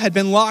 meanwhile, had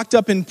been locked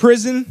up in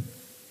prison.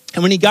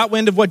 And when he got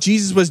wind of what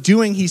Jesus was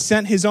doing, he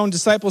sent his own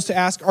disciples to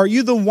ask, are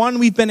you the one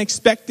we've been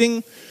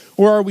expecting,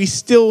 or are we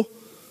still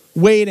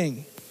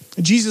waiting?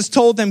 Jesus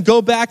told them,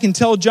 go back and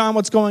tell John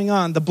what's going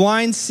on. The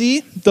blind see,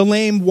 the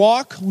lame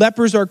walk,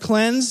 lepers are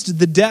cleansed,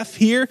 the deaf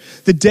hear,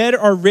 the dead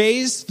are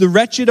raised, the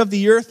wretched of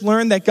the earth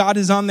learn that God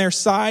is on their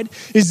side.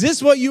 Is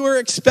this what you were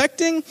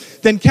expecting?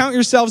 Then count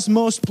yourselves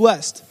most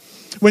blessed.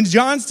 When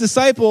John's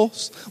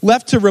disciples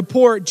left to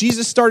report,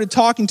 Jesus started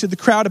talking to the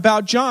crowd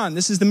about John.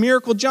 This is the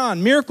miracle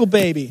John, miracle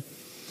baby.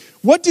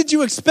 What did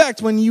you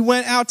expect when you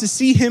went out to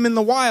see him in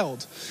the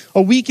wild?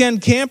 A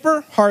weekend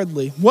camper?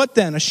 Hardly. What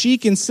then? A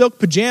sheik in silk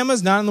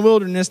pajamas? Not in the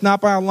wilderness,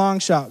 not by a long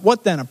shot.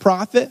 What then? A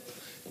prophet?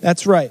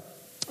 That's right,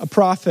 a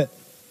prophet.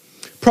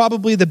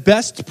 Probably the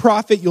best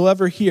prophet you'll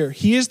ever hear.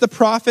 He is the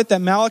prophet that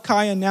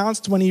Malachi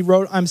announced when he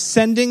wrote, I'm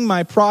sending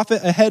my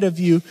prophet ahead of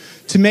you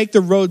to make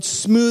the road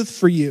smooth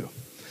for you.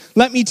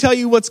 Let me tell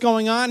you what's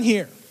going on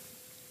here.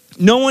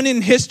 No one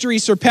in history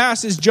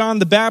surpasses John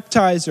the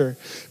Baptizer,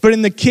 but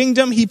in the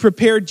kingdom he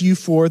prepared you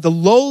for, the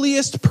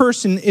lowliest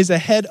person is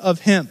ahead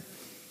of him.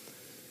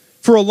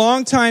 For a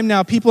long time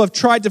now, people have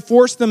tried to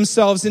force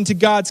themselves into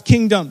God's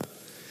kingdom.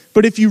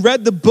 But if you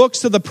read the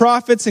books of the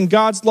prophets and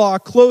God's law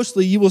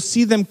closely, you will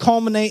see them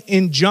culminate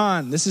in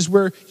John. This is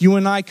where you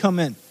and I come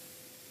in.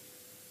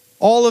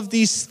 All of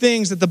these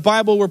things that the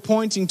Bible were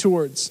pointing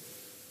towards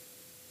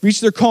reach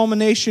their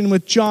culmination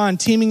with John,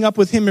 teaming up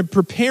with him and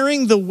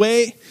preparing the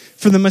way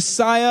for the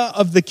Messiah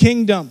of the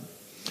kingdom.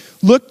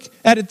 Look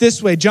at it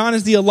this way. John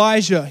is the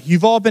Elijah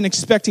you've all been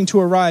expecting to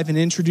arrive and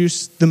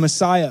introduce the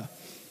Messiah.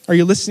 Are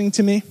you listening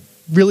to me?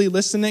 Really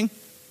listening?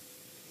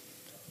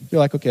 You're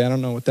like, okay, I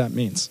don't know what that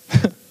means.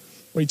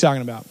 What are you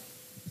talking about?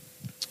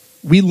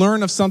 We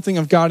learn of something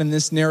of God in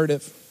this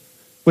narrative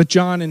with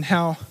John and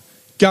how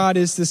God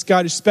is this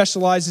God who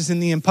specializes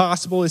in the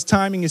impossible. His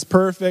timing is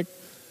perfect.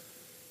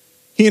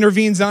 He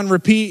intervenes on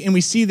repeat, and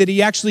we see that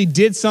he actually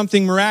did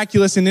something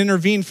miraculous and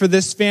intervened for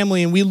this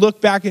family. And we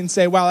look back and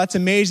say, wow, that's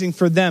amazing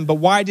for them. But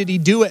why did he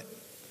do it?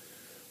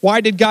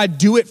 Why did God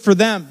do it for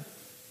them?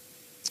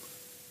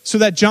 So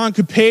that John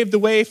could pave the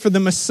way for the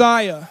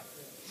Messiah.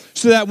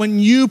 So that when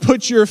you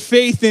put your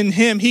faith in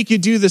him, he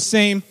could do the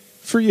same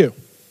for you.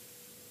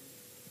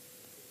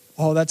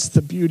 Oh, that's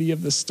the beauty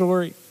of the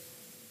story.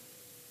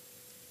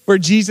 Where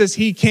Jesus,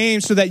 he came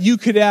so that you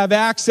could have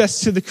access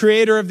to the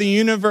creator of the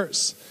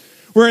universe.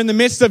 Where in the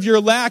midst of your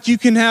lack, you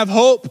can have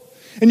hope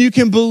and you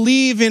can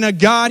believe in a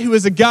God who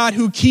is a God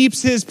who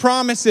keeps his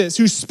promises,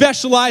 who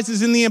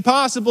specializes in the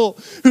impossible,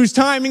 whose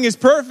timing is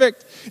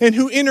perfect, and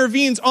who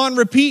intervenes on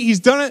repeat.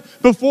 He's done it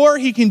before,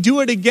 he can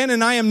do it again,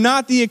 and I am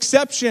not the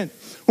exception.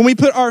 When we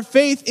put our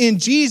faith in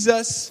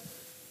Jesus,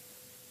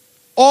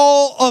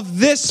 all of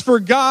this for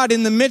God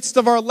in the midst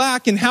of our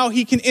lack and how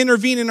he can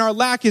intervene in our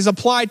lack is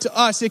applied to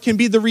us. It can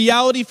be the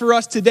reality for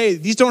us today.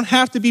 These don't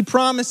have to be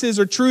promises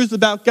or truths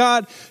about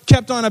God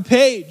kept on a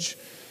page.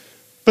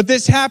 But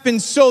this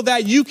happens so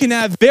that you can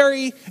have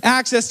very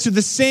access to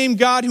the same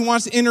God who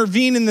wants to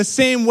intervene in the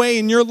same way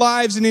in your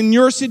lives and in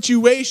your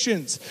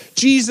situations.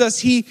 Jesus,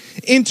 he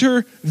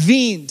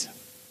intervened.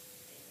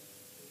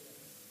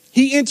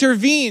 He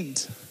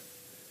intervened.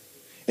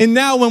 And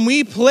now when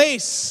we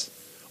place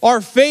our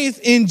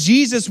faith in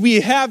Jesus, we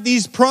have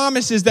these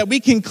promises that we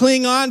can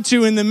cling on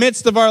to in the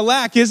midst of our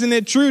lack. Isn't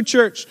it true,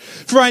 church?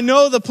 For I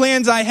know the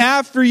plans I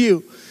have for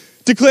you,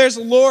 declares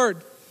the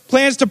Lord.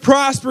 Plans to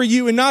prosper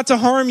you and not to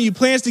harm you.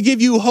 Plans to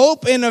give you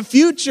hope and a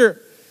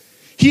future.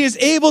 He is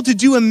able to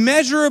do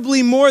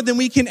immeasurably more than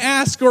we can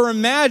ask or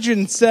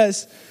imagine,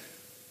 says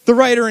the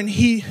writer in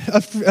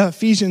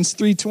Ephesians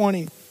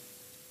 3:20.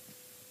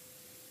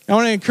 I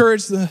want to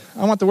encourage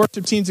I want the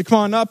worship team to come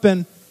on up,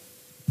 and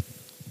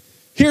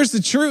here's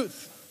the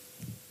truth.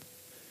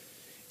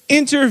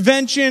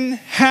 Intervention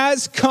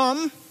has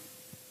come,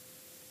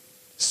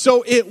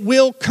 so it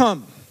will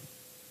come.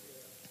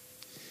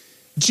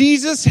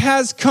 Jesus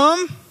has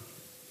come,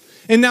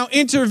 and now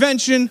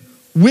intervention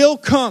will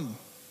come.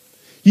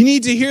 You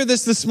need to hear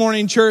this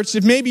morning, church.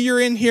 If maybe you're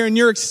in here and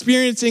you're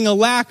experiencing a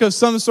lack of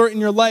some sort in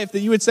your life, that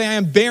you would say, I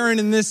am barren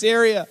in this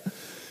area.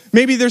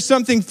 Maybe there's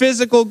something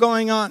physical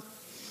going on.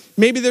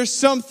 Maybe there's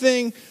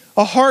something,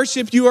 a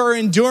hardship you are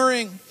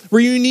enduring,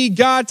 where you need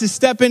God to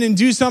step in and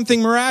do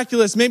something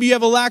miraculous. Maybe you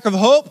have a lack of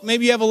hope.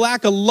 Maybe you have a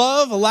lack of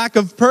love, a lack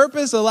of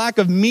purpose, a lack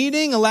of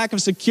meaning, a lack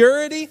of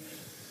security.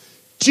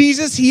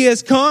 Jesus, he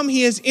has come.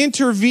 He has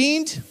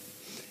intervened.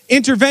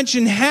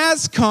 Intervention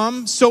has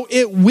come, so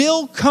it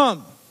will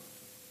come.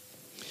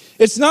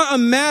 It's not a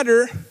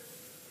matter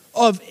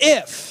of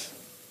if.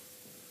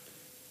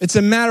 It's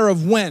a matter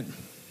of when.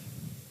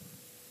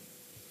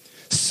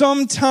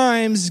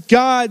 Sometimes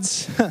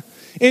God's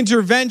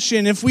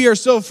intervention, if we are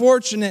so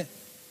fortunate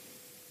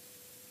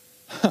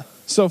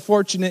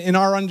in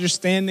our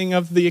understanding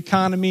of the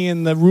economy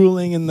and the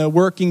ruling and the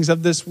workings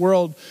of this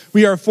world,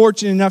 we are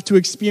fortunate enough to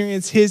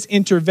experience his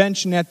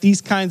intervention at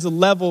these kinds of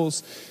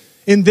levels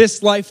in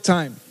this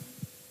lifetime.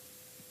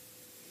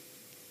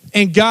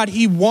 And God,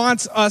 he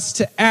wants us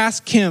to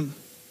ask him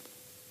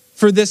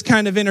for this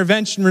kind of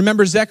intervention.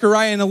 Remember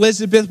Zechariah and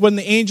Elizabeth, when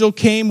the angel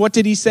came, what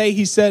did he say?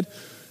 He said,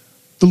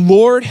 the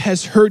Lord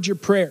has heard your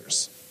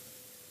prayers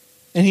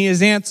and he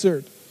has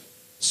answered.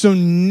 So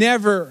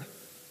never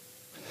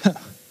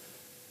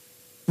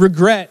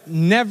regret,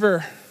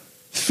 never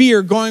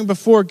fear going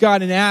before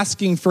God and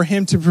asking for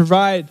him to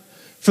provide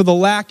for the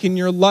lack in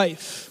your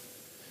life.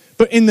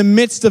 But in the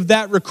midst of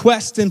that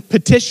request and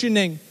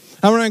petitioning,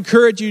 I want to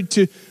encourage you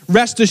to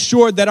rest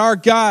assured that our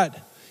God,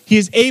 he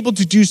is able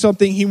to do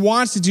something, he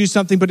wants to do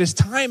something, but his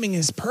timing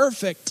is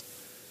perfect.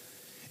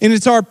 And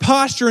it's our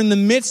posture in the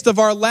midst of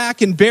our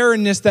lack and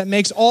barrenness that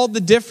makes all the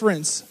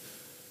difference.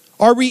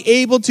 Are we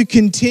able to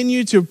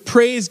continue to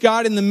praise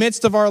God in the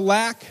midst of our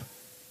lack?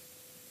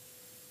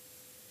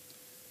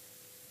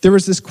 There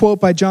was this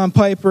quote by John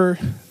Piper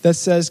that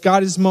says,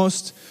 God is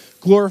most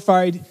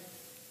glorified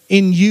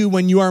in you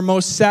when you are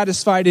most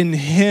satisfied in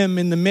Him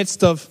in the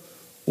midst of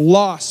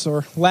loss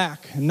or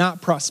lack and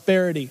not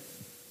prosperity.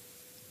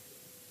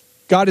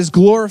 God is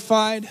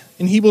glorified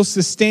and He will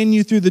sustain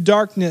you through the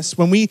darkness.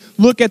 When we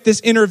look at this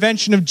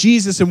intervention of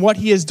Jesus and what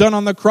He has done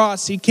on the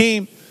cross, He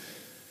came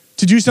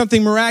to do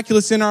something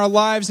miraculous in our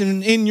lives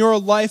and in your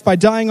life by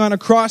dying on a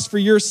cross for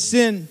your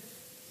sin.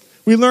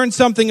 We learn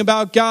something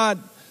about God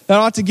that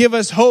ought to give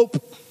us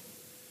hope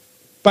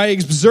by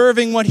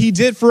observing what He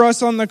did for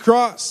us on the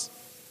cross.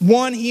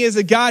 One, He is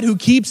a God who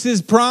keeps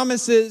His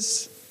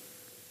promises.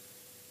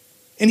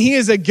 And He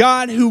is a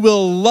God who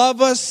will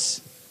love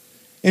us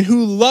and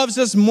who loves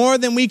us more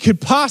than we could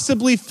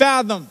possibly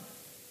fathom.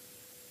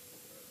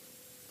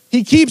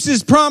 He keeps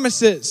His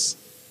promises.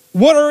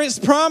 What are His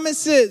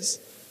promises?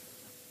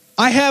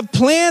 I have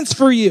plans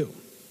for you,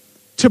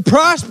 to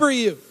prosper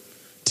you,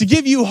 to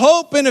give you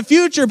hope in a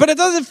future. But it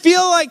doesn't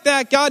feel like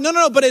that, God.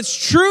 No, but it's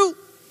true.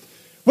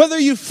 Whether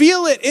you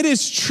feel it, it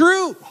is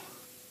true.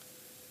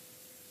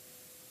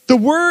 The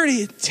Word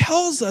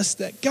tells us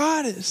that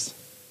God is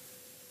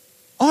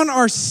on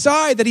our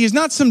side, that He is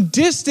not some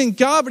distant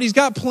God, but He's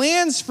got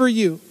plans for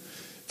you.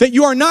 That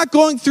you are not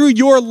going through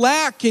your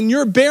lack and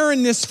your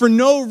barrenness for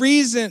no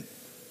reason.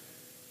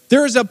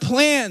 There is a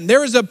plan.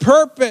 There is a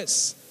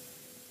purpose.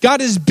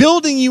 God is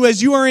building you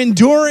as you are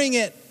enduring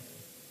it.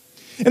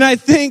 And I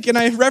think, and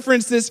I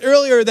referenced this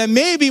earlier, that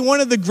maybe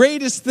one of the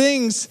greatest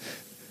things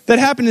that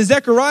happened to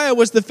Zechariah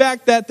was the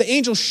fact that the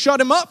angel shut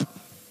him up.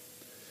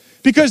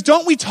 Because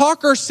don't we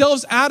talk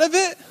ourselves out of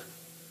it?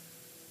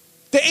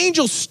 The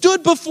angel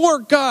stood before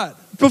God,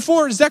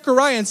 before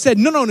Zechariah, and said,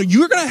 no,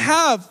 you're going to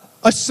have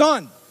a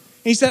son. And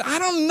he said, I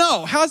don't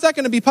know. How is that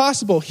going to be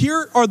possible?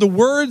 Here are the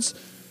words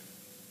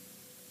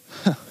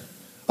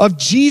of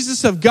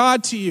Jesus, of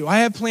God to you. I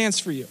have plans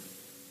for you.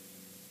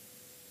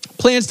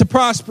 Plans to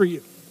prosper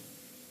you.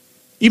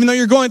 Even though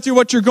you're going through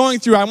what you're going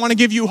through, I want to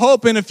give you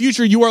hope in a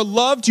future. You are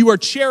loved, you are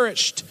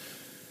cherished.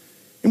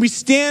 And we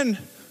stand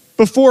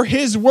before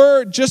His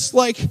word, just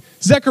like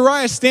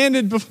Zechariah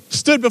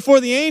stood before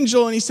the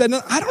angel, and he said,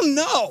 no, I don't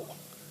know.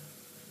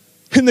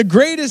 And the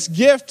greatest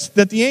gift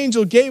that the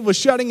angel gave was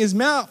shutting his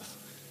mouth.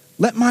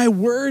 Let my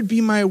word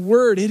be my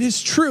word. It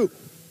is true.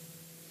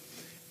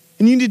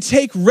 And you need to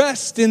take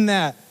rest in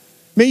that.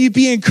 May you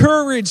be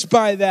encouraged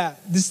by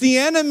that. It's the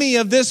enemy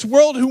of this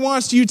world who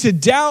wants you to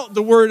doubt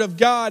the word of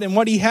God and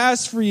what He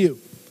has for you.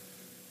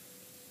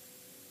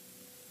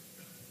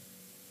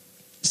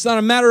 It's not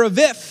a matter of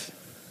if.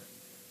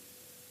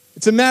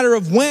 It's a matter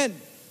of when.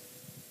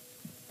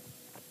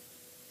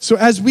 So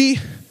as we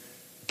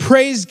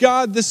praise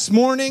God this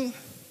morning,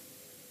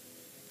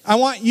 I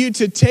want you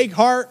to take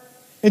heart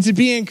and to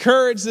be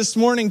encouraged this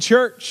morning,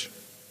 church.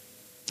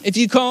 If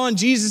you call on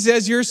Jesus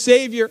as your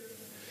Savior,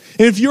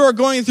 and if you are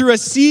going through a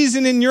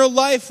season in your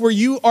life where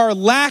you are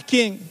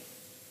lacking,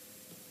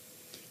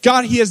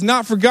 God, He has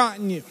not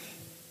forgotten you.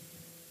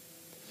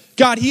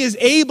 God, He is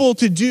able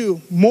to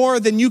do more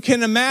than you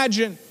can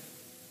imagine.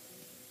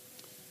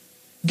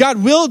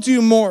 God will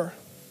do more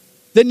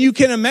than you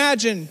can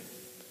imagine,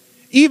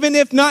 even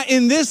if not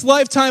in this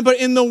lifetime, but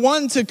in the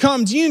one to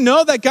come. Do you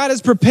know that God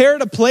has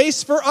prepared a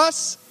place for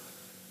us?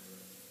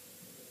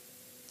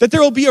 That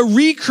there will be a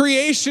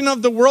recreation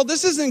of the world.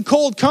 This isn't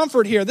cold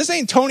comfort here. This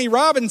ain't Tony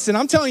Robinson.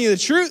 I'm telling you the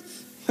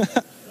truth.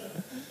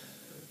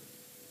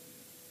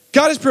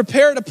 God has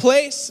prepared a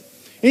place,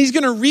 and He's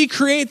going to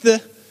recreate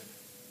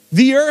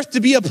the earth to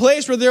be a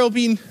place where there will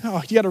be, you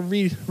got to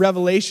read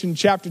Revelation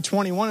chapter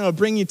 21. It'll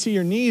bring you to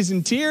your knees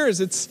in tears.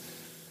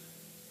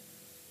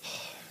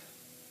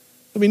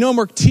 There'll be no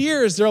more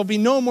tears. There'll be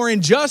no more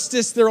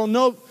injustice.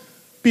 There'll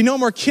be no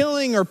more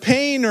killing or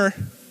pain. And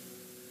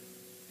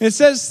it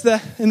says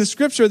that in the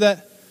scripture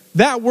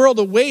that world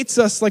awaits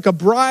us like a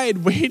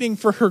bride waiting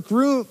for her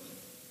groom.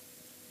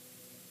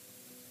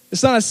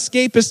 It's not an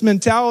escapist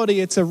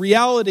mentality. It's a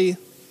reality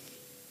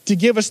to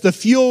give us the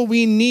fuel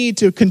we need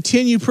to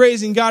continue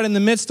praising God in the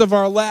midst of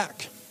our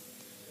lack.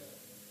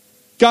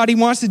 God, He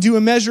wants to do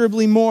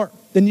immeasurably more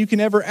than you can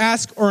ever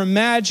ask or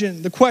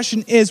imagine. The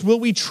question is, will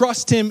we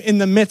trust Him in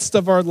the midst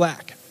of our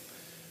lack?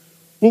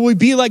 Will we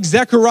be like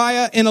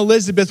Zechariah and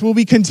Elizabeth? Will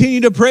we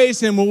continue to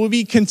praise Him? Will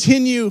we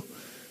continue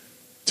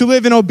to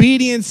live in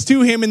obedience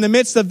to Him in the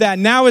midst of that?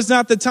 Now is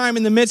not the time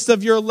in the midst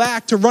of your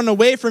lack to run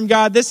away from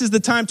God. This is the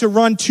time to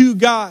run to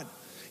God.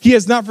 He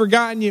has not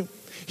forgotten you.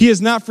 He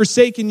has not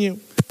forsaken you.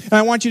 And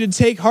I want you to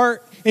take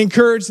heart and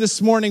courage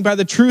this morning by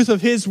the truth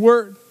of His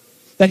word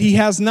that He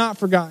has not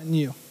forgotten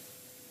you.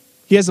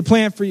 He has a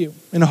plan for you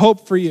and a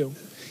hope for you.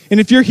 And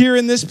if you're here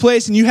in this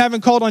place and you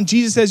haven't called on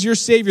Jesus as your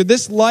Savior,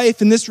 this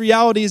life and this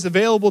reality is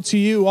available to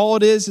you. All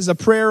it is a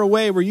prayer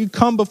away where you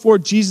come before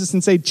Jesus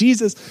and say,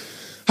 Jesus,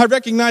 I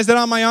recognize that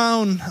on my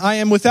own I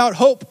am without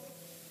hope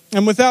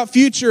and without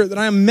future, that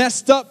I am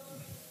messed up.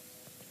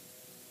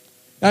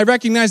 I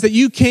recognize that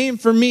you came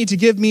for me to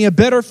give me a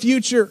better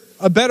future,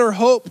 a better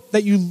hope,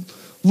 that you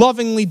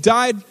lovingly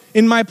died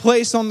in my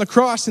place on the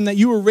cross and that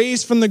you were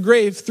raised from the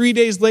grave 3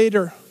 days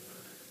later,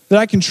 that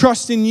I can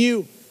trust in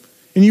you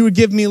and you would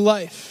give me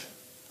life.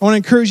 I want to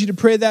encourage you to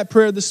pray that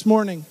prayer this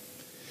morning.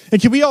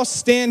 And can we all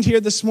stand here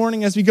this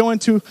morning as we go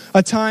into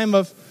a time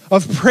of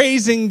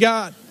praising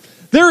God?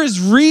 There is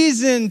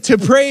reason to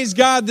praise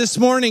God this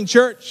morning,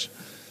 church.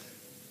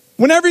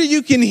 Whenever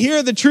you can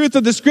hear the truth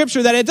of the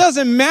scripture, that it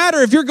doesn't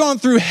matter if you're going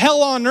through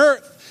hell on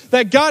earth,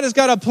 that God has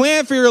got a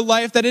plan for your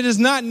life, that it is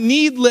not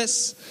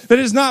needless, that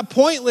it is not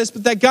pointless,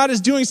 but that God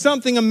is doing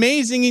something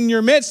amazing in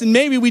your midst, and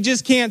maybe we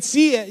just can't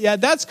see it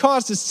yet. That's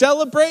cause to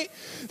celebrate.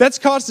 That's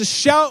cause to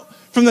shout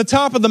from the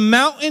top of the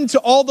mountain to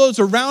all those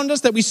around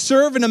us that we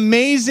serve an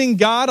amazing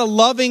God, a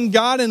loving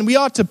God, and we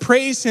ought to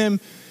praise him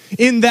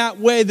in that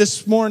way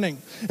this morning.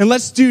 And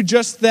let's do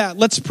just that.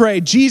 Let's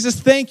pray. Jesus,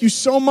 thank you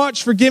so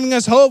much for giving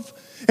us hope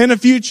and a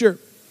future.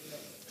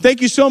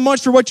 Thank you so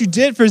much for what you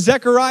did for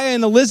Zechariah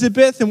and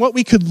Elizabeth and what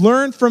we could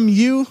learn from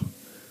you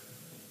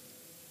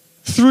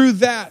through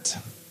that.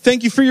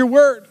 Thank you for your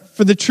word,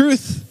 for the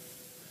truth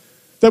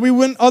that we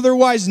wouldn't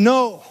otherwise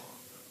know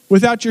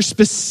without your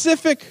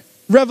specific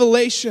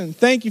revelation.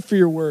 Thank you for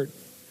your word.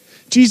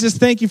 Jesus,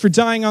 thank you for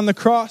dying on the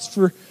cross,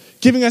 for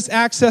giving us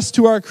access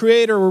to our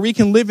Creator where we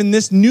can live in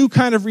this new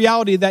kind of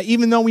reality that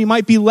even though we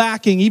might be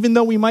lacking, even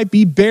though we might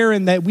be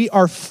barren, that we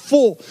are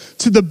full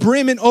to the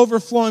brim and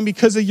overflowing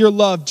because of your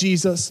love,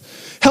 Jesus.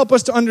 Help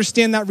us to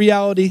understand that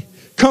reality.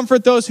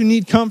 Comfort those who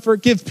need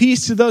comfort. Give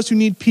peace to those who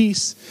need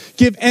peace.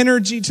 Give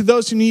energy to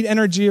those who need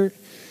energy.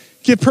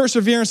 Give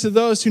perseverance to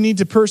those who need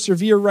to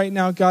persevere right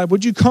now, God.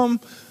 Would you come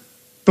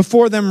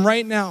before them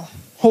right now,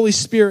 Holy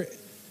Spirit,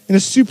 in a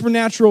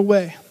supernatural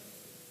way?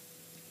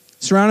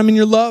 Surround them in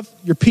your love,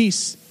 your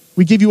peace.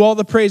 We give you all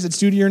the praise that's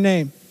due to your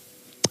name.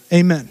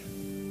 Amen.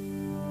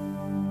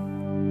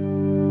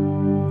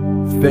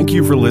 Thank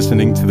you for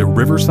listening to the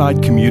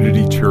Riverside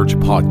Community Church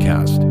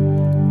podcast.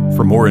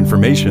 For more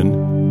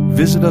information,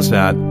 visit us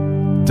at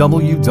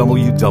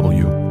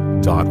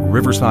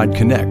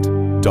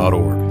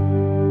www.riversideconnect.org.